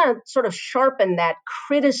 But I want to sort of sharpen that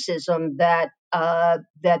criticism that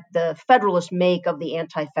the Federalists make of the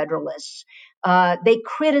Anti-Federalists. They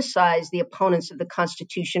criticize the opponents of the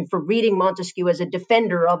Constitution for reading Montesquieu as a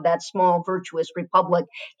defender of that small, virtuous republic,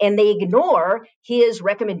 and they ignore his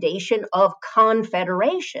recommendation of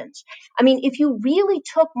confederations. I mean, if you really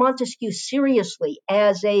took Montesquieu seriously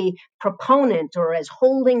as a proponent or as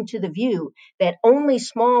holding to the view that only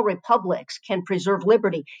small republics can preserve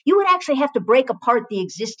liberty, you would actually have to break apart the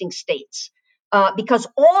existing states. Because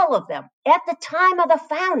all of them, at the time of the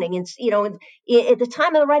founding, at the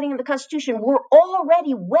time of the writing of the Constitution, were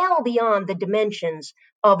already well beyond the dimensions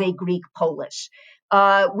of a Greek polis.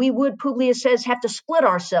 We would, Publius says, have to split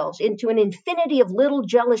ourselves into an infinity of little,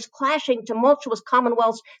 jealous, clashing, tumultuous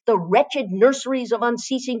commonwealths, the wretched nurseries of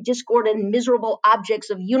unceasing discord and miserable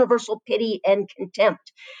objects of universal pity and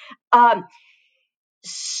contempt.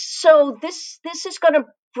 So this is going to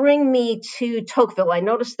bring me to Tocqueville. I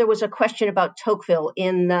noticed there was a question about Tocqueville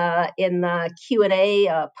in the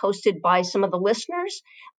Q&A posted by some of the listeners.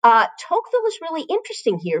 Tocqueville is really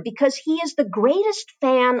interesting here because he is the greatest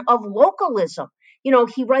fan of localism.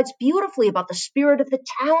 He writes beautifully about the spirit of the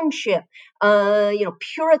township,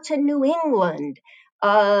 Puritan New England,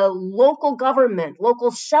 local government, local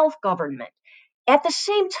self-government. At the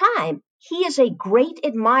same time, he is a great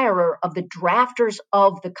admirer of the drafters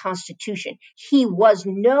of the Constitution. He was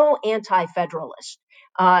no anti-federalist.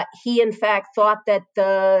 He, in fact, thought that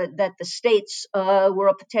the states were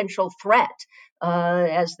a potential threat,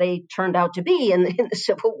 as they turned out to be in the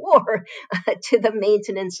Civil War, to the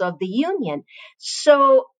maintenance of the Union.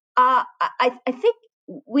 So I think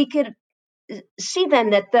we could see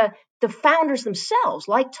then that the founders themselves,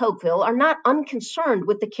 like Tocqueville, are not unconcerned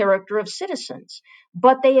with the character of citizens,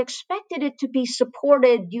 but they expected it to be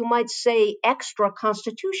supported, you might say, extra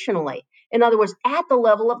constitutionally. In other words, at the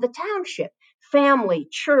level of the township, family,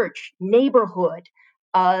 church, neighborhood,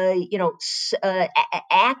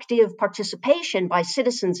 active participation by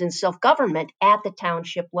citizens in self-government at the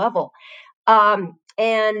township level.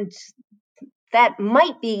 And that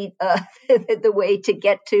might be the way to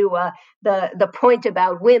get to the point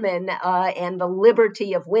about women and the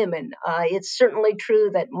liberty of women. It's certainly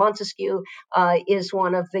true that Montesquieu is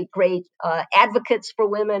one of the great advocates for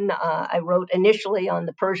women. I wrote initially on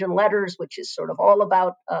the Persian Letters, which is sort of all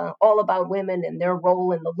about women and their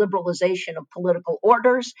role in the liberalization of political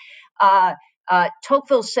orders.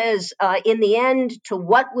 Tocqueville says, in the end, to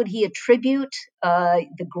what would he attribute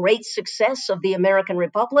the great success of the American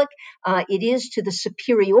Republic? It is to the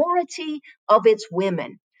superiority of its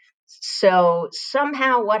women. So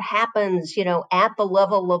somehow what happens, at the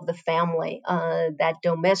level of the family, that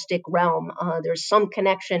domestic realm, there's some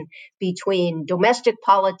connection between domestic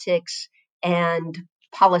politics and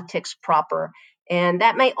politics proper. And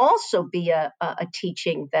that may also be a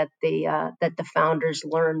teaching that the founders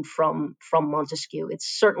learned from Montesquieu. It's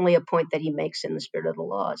certainly a point that he makes in The Spirit of the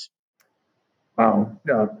Laws. Wow,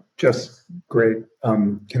 just great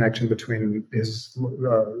connection between his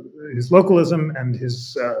localism and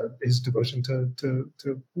his devotion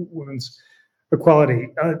to women's equality.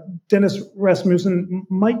 Dennis Rasmussen,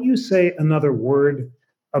 might you say another word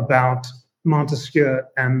about Montesquieu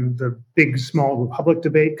and the big small republic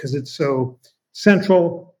debate, because it's so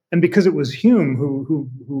central, and because it was Hume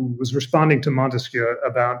who was responding to Montesquieu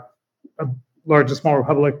about a large and small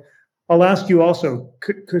republic. I'll ask you also,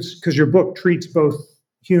 because your book treats both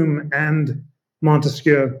Hume and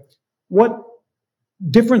Montesquieu, what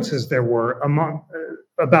differences there were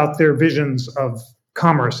about their visions of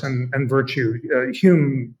commerce and virtue.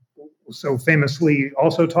 Hume so famously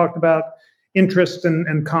also talked about interest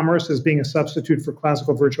and commerce as being a substitute for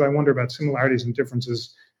classical virtue. I wonder about similarities and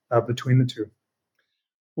differences between the two.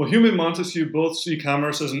 Well, Hume and Montesquieu both see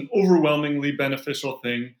commerce as an overwhelmingly beneficial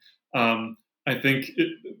thing. I think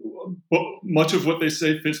much of what they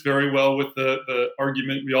say fits very well with the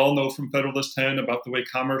argument we all know from Federalist 10 about the way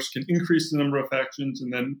commerce can increase the number of factions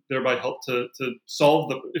and then thereby help to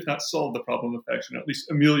solve if not solve the problem of faction, at least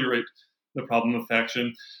ameliorate the problem of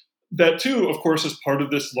faction. That too, of course, is part of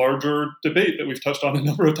this larger debate that we've touched on a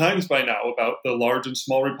number of times by now about the large and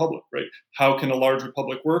small republic, right? How can a large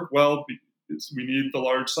republic work? Well, we need the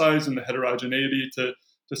large size and the heterogeneity to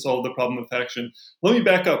solve the problem of faction. Let me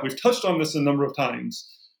back up. We've touched on this a number of times.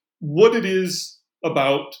 What it is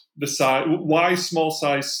about the size, why small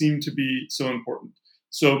size seemed to be so important.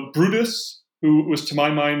 So Brutus, who was to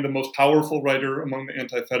my mind the most powerful writer among the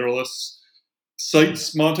anti-federalists,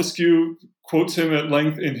 cites Montesquieu, quotes him at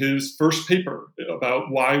length in his first paper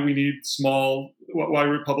about why we need why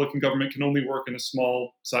Republican government can only work in a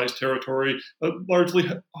small sized territory, a largely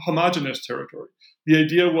homogenous territory. The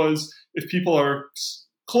idea was if people are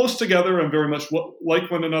close together and very much like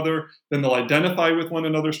one another, then they'll identify with one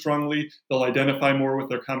another strongly. They'll identify more with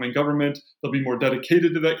their common government. They'll be more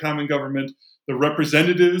dedicated to that common government. The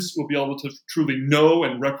representatives will be able to truly know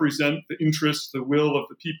and represent the interests, the will of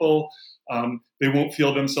the people. They won't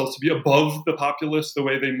feel themselves to be above the populace the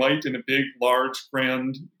way they might in a big, large,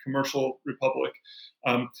 grand commercial republic.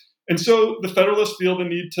 And so the Federalists feel the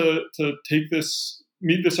need to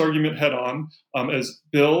meet this argument head on. As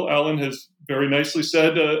Bill Allen has very nicely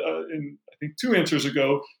said in, I think, 2 answers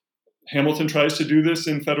ago, Hamilton tries to do this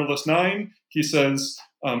in Federalist 9. He says,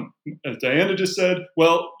 as Diana just said,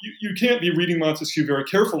 well, you can't be reading Montesquieu very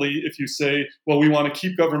carefully if you say, well, we want to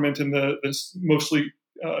keep government in mostly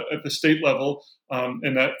at the state level,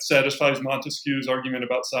 and that satisfies Montesquieu's argument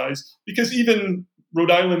about size, because even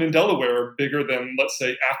Rhode Island and Delaware are bigger than, let's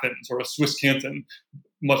say, Athens or a Swiss canton,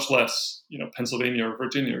 much less, Pennsylvania or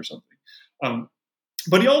Virginia or something.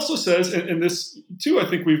 But he also says, and this too, I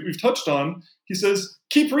think we've touched on, he says,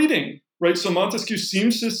 keep reading, right? So Montesquieu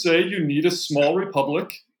seems to say you need a small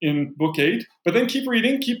republic in Book 8, but then keep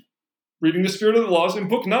reading The Spirit of the Laws. In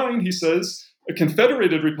Book 9, he says, a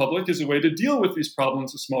confederated republic is a way to deal with these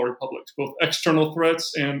problems of small republics, both external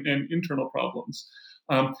threats and internal problems.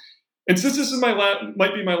 And since this is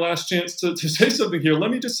might be my last chance to say something here,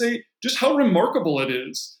 let me just say just how remarkable it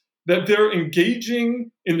is that they're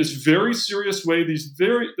engaging in this very serious way, this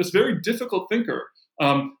very difficult thinker.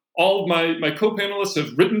 All of my co-panelists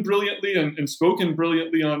have written brilliantly and spoken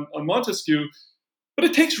brilliantly on Montesquieu, but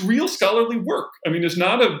it takes real scholarly work. I mean, it's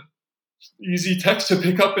not a easy text to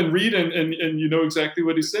pick up and read and you know exactly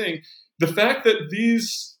what he's saying. The fact that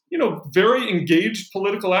these, very engaged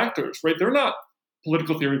political actors, right? They're not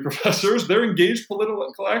political theory professors. They're engaged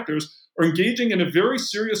political actors are engaging in a very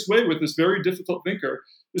serious way with this very difficult thinker.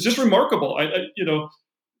 It's just remarkable.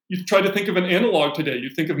 You try to think of an analog today. You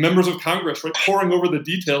think of members of Congress, right, poring over the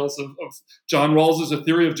details of John Rawls's A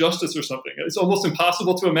Theory of Justice or something. It's almost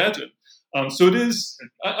impossible to imagine. So it is.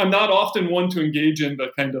 I'm not often one to engage in the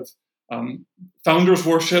kind of founders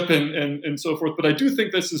worship and so forth, but I do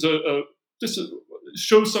think this is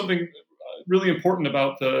shows something really important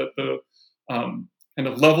about the kind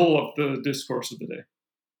of level of the discourse of the day.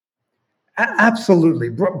 Absolutely.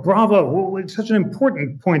 Bravo. It's such an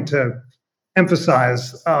important point to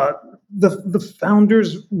emphasize. The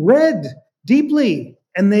founders read deeply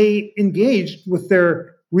and they engaged with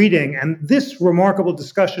their reading. And this remarkable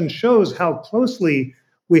discussion shows how closely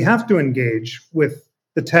we have to engage with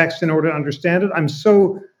the text in order to understand it. I'm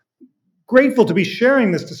so grateful to be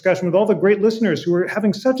sharing this discussion with all the great listeners who are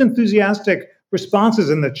having such enthusiastic responses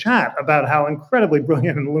in the chat about how incredibly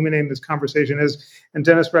brilliant and illuminating this conversation is. And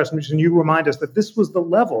Dennis Rasmussen, you remind us that this was the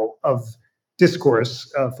level of discourse,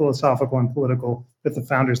 philosophical and political, that the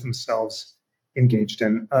founders themselves engaged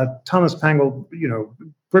in. Thomas Pangle,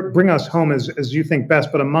 bring us home as you think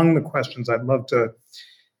best, but among the questions I'd love to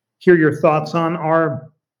hear your thoughts on are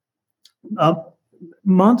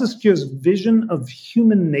Montesquieu's vision of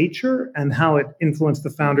human nature and how it influenced the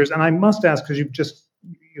founders. And I must ask, because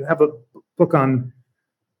you have a book on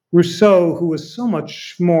Rousseau, who was so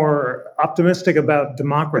much more optimistic about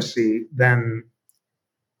democracy than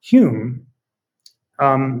Hume,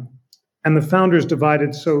 and the founders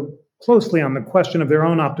divided so closely on the question of their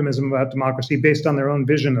own optimism about democracy based on their own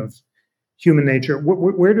vision of human nature.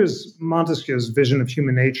 Where does Montesquieu's vision of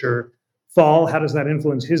human nature fall? How does that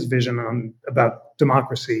influence his vision about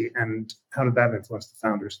democracy, and how did that influence the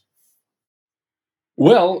founders?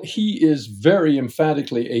 Well, he is very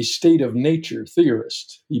emphatically a state of nature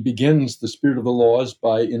theorist. He begins The Spirit of the Laws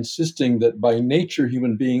by insisting that by nature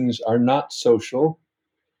human beings are not social,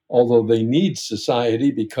 although they need society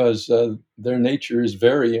because their nature is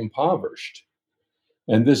very impoverished.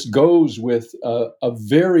 And this goes with a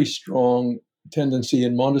very strong tendency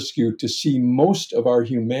in Montesquieu to see most of our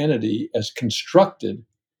humanity as constructed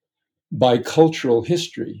by cultural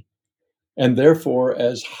history, and therefore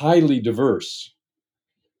as highly diverse.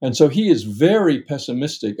 And so he is very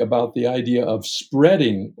pessimistic about the idea of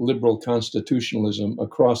spreading liberal constitutionalism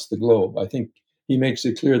across the globe. I think he makes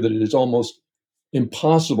it clear that it is almost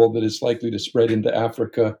impossible that it's likely to spread into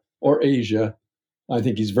Africa or Asia. I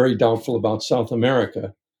think he's very doubtful about South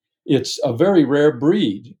America. It's a very rare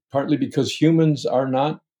breed, partly because humans are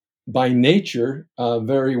not by nature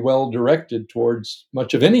very well directed towards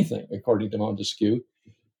much of anything, according to Montesquieu.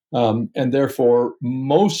 And therefore,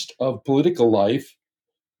 most of political life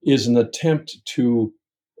is an attempt to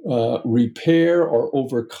repair or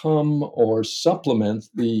overcome or supplement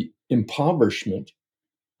the impoverishment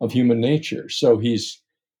of human nature. So he's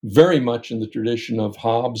very much in the tradition of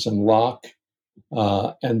Hobbes and Locke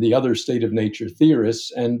and the other state of nature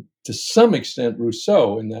theorists, and to some extent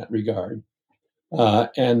Rousseau in that regard.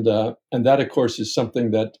 And that, of course, is something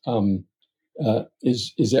that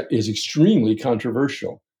is extremely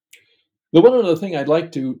controversial. The one other thing I'd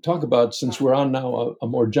like to talk about, since we're on now a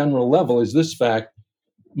more general level, is this fact.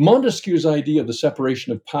 Montesquieu's idea of the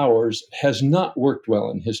separation of powers has not worked well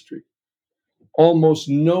in history. Almost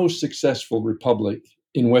no successful republic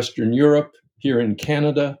in Western Europe, here in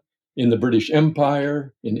Canada, in the British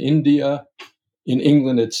Empire, in India, in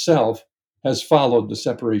England itself, has followed the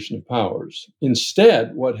separation of powers.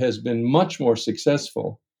 Instead, what has been much more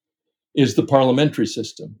successful is the parliamentary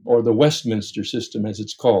system, or the Westminster system as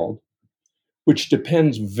it's called, which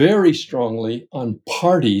depends very strongly on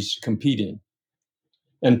parties competing.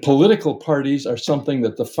 And political parties are something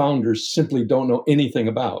that the founders simply don't know anything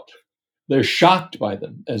about. They're shocked by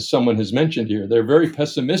them, as someone has mentioned here. They're very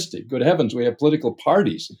pessimistic. Good heavens, we have political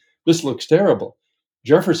parties. This looks terrible.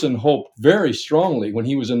 Jefferson hoped very strongly when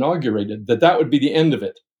he was inaugurated that would be the end of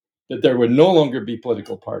it, that there would no longer be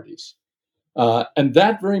political parties. And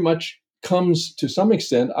that very much comes to some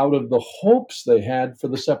extent out of the hopes they had for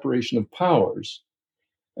the separation of powers.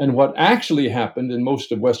 And what actually happened in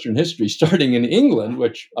most of Western history, starting in England,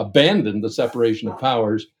 which abandoned the separation of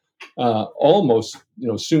powers,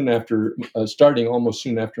 starting almost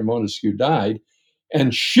soon after Montesquieu died,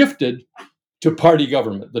 and shifted to party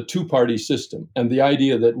government, the two-party system, and the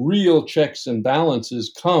idea that real checks and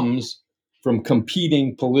balances comes from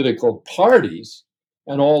competing political parties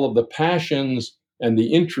and all of the passions and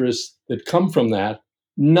the interests that come from that,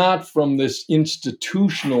 not from this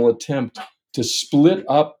institutional attempt to split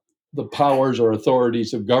up the powers or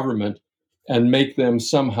authorities of government and make them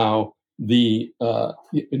somehow the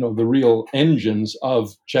real engines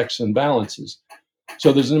of checks and balances.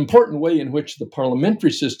 So there's an important way in which the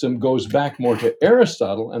parliamentary system goes back more to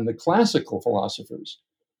Aristotle and the classical philosophers,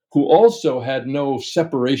 who also had no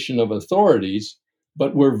separation of authorities,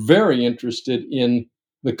 but were very interested in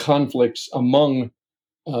the conflicts among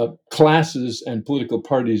classes and political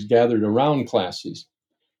parties gathered around classes.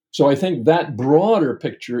 So I think that broader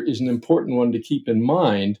picture is an important one to keep in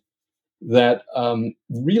mind, that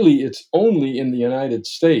really it's only in the United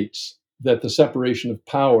States that the separation of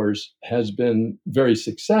powers has been very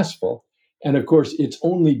successful. And of course, it's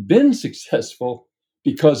only been successful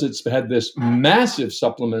because it's had this massive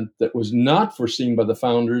supplement that was not foreseen by the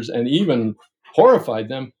founders and even horrified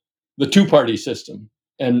them, the two-party system.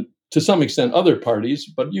 And to some extent, other parties,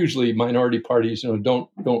 but usually minority parties,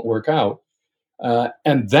 don't work out.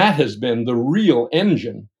 And that has been the real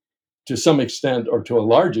engine to some extent, or to a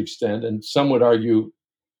large extent, and some would argue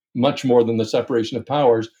much more than the separation of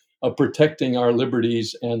powers, of protecting our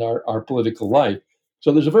liberties and our political life.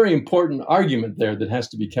 So there's a very important argument there that has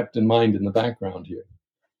to be kept in mind in the background here.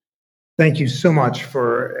 Thank you so much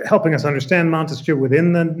for helping us understand Montesquieu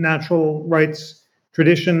within the natural rights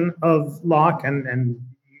tradition of Locke, and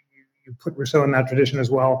you put Rousseau in that tradition as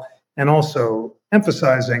well, and also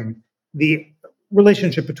emphasizing the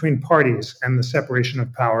relationship between parties and the separation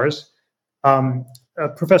of powers.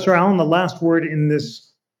 Professor Allen, the last word in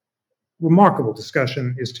this remarkable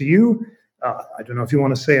discussion is to you. I don't know if you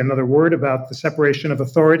want to say another word about the separation of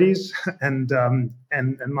authorities and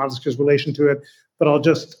Montesquieu's relation to it, but I'll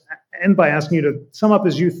just end by asking you to sum up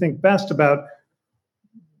as you think best about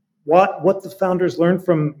what the founders learned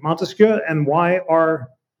from Montesquieu and why our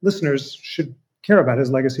listeners should care about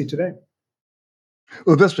his legacy today.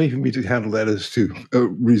 Well, the best way for me to handle that is to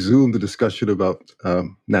resume the discussion about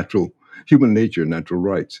human nature and natural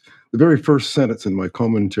rights. The very first sentence in my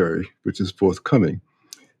commentary, which is forthcoming,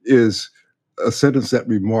 is a sentence that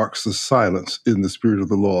remarks the silence in the spirit of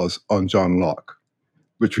the laws on John Locke,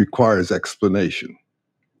 which requires explanation.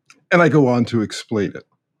 And I go on to explain it,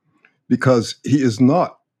 because he is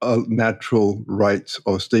not a natural rights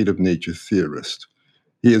or state of nature theorist.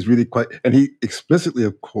 He is really and he explicitly,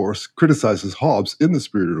 of course, criticizes Hobbes in the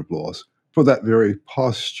spirit of laws for that very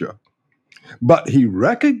posture. But he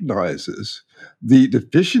recognizes the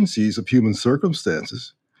deficiencies of human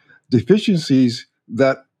circumstances, deficiencies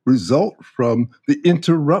that result from the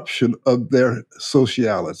interruption of their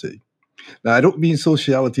sociality. Now, I don't mean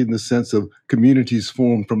sociality in the sense of communities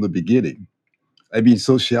formed from the beginning. I mean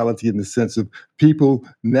sociality in the sense of people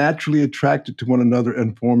naturally attracted to one another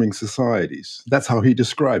and forming societies. That's how he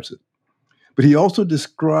describes it. But he also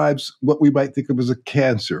describes what we might think of as a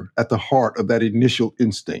cancer at the heart of that initial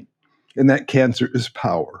instinct. And that cancer is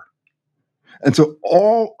power. And so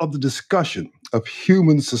all of the discussion of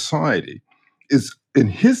human society is, in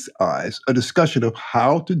his eyes, a discussion of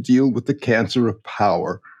how to deal with the cancer of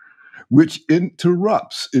power, which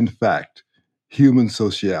interrupts, in fact, human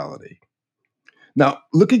sociality. Now,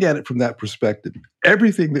 looking at it from that perspective,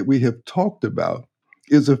 everything that we have talked about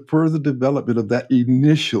is a further development of that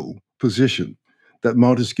initial position that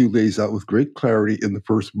Montesquieu lays out with great clarity in the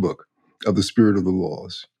first book of The Spirit of the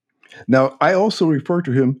Laws. Now, I also refer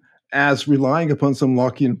to him as relying upon some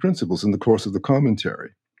Lockean principles in the course of the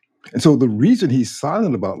commentary. And so the reason he's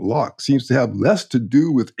silent about Locke seems to have less to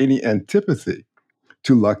do with any antipathy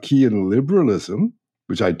to Lockean liberalism,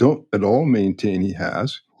 which I don't at all maintain he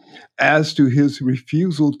has, as to his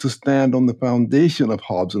refusal to stand on the foundation of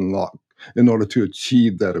Hobbes and Locke in order to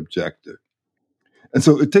achieve that objective. And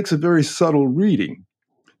so it takes a very subtle reading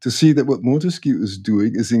to see that what Montesquieu is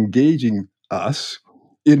doing is engaging us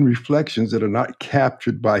in reflections that are not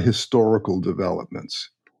captured by historical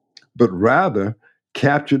developments, but rather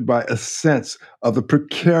captured by a sense of the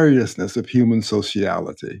precariousness of human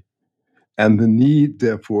sociality and the need,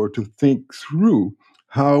 therefore, to think through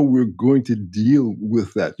how we're going to deal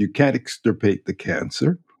with that. You can't extirpate the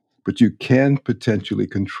cancer, but you can potentially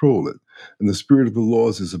control it. And the Spirit of the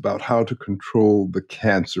Laws is about how to control the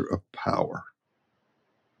cancer of power.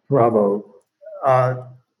 Bravo.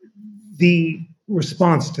 The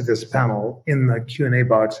response to this panel in the Q&A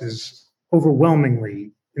box is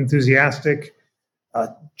overwhelmingly enthusiastic,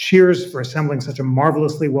 Cheers for assembling such a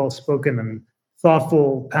marvelously well-spoken and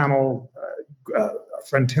thoughtful panel. Our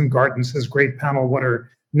friend Tim Garton says, great panel. What are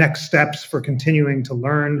next steps for continuing to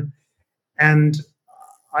learn? And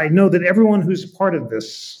I know that everyone who's part of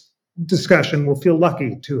this discussion will feel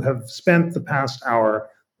lucky to have spent the past hour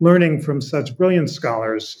learning from such brilliant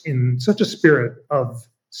scholars in such a spirit of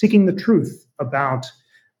seeking the truth about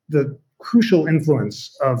the crucial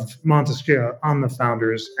influence of Montesquieu on the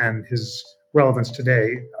founders and his relevance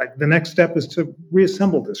today. The next step is to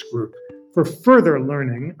reassemble this group for further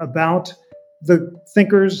learning about the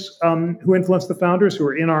thinkers who influenced the founders, who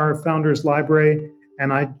are in our founders library.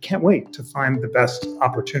 And I can't wait to find the best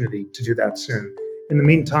opportunity to do that soon. In the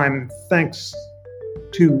meantime, thanks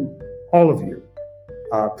to all of you,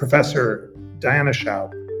 Professor Diana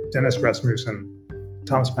Schaub, Dennis Rasmussen,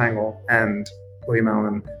 Thomas Pangel, and William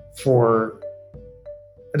Allen, for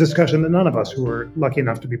a discussion that none of us who were lucky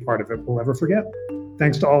enough to be part of it will ever forget.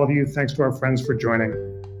 Thanks to all of you. Thanks to our friends for joining,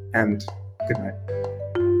 and good night.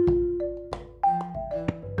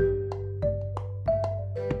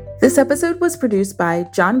 This episode was produced by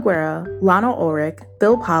John Guerra, Lana Ulrich,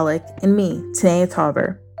 Bill Pollack, and me, Tanea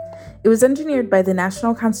Tauber. It was engineered by the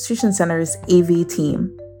National Constitution Center's AV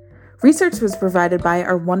team. Research was provided by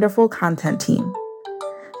our wonderful content team.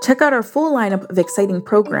 Check out our full lineup of exciting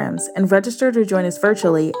programs and register to join us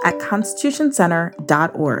virtually at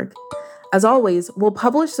constitutioncenter.org. As always, we'll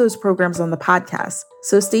publish those programs on the podcast,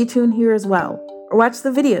 so stay tuned here as well, or watch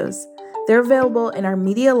the videos. They're available in our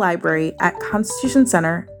media library at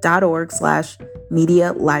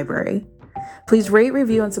constitutioncenter.org/media library. Please rate,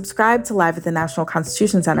 review, and subscribe to Live at the National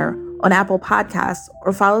Constitution Center on Apple Podcasts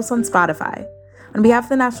or follow us on Spotify. On behalf of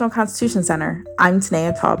the National Constitution Center, I'm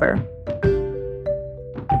Tanea Tauber.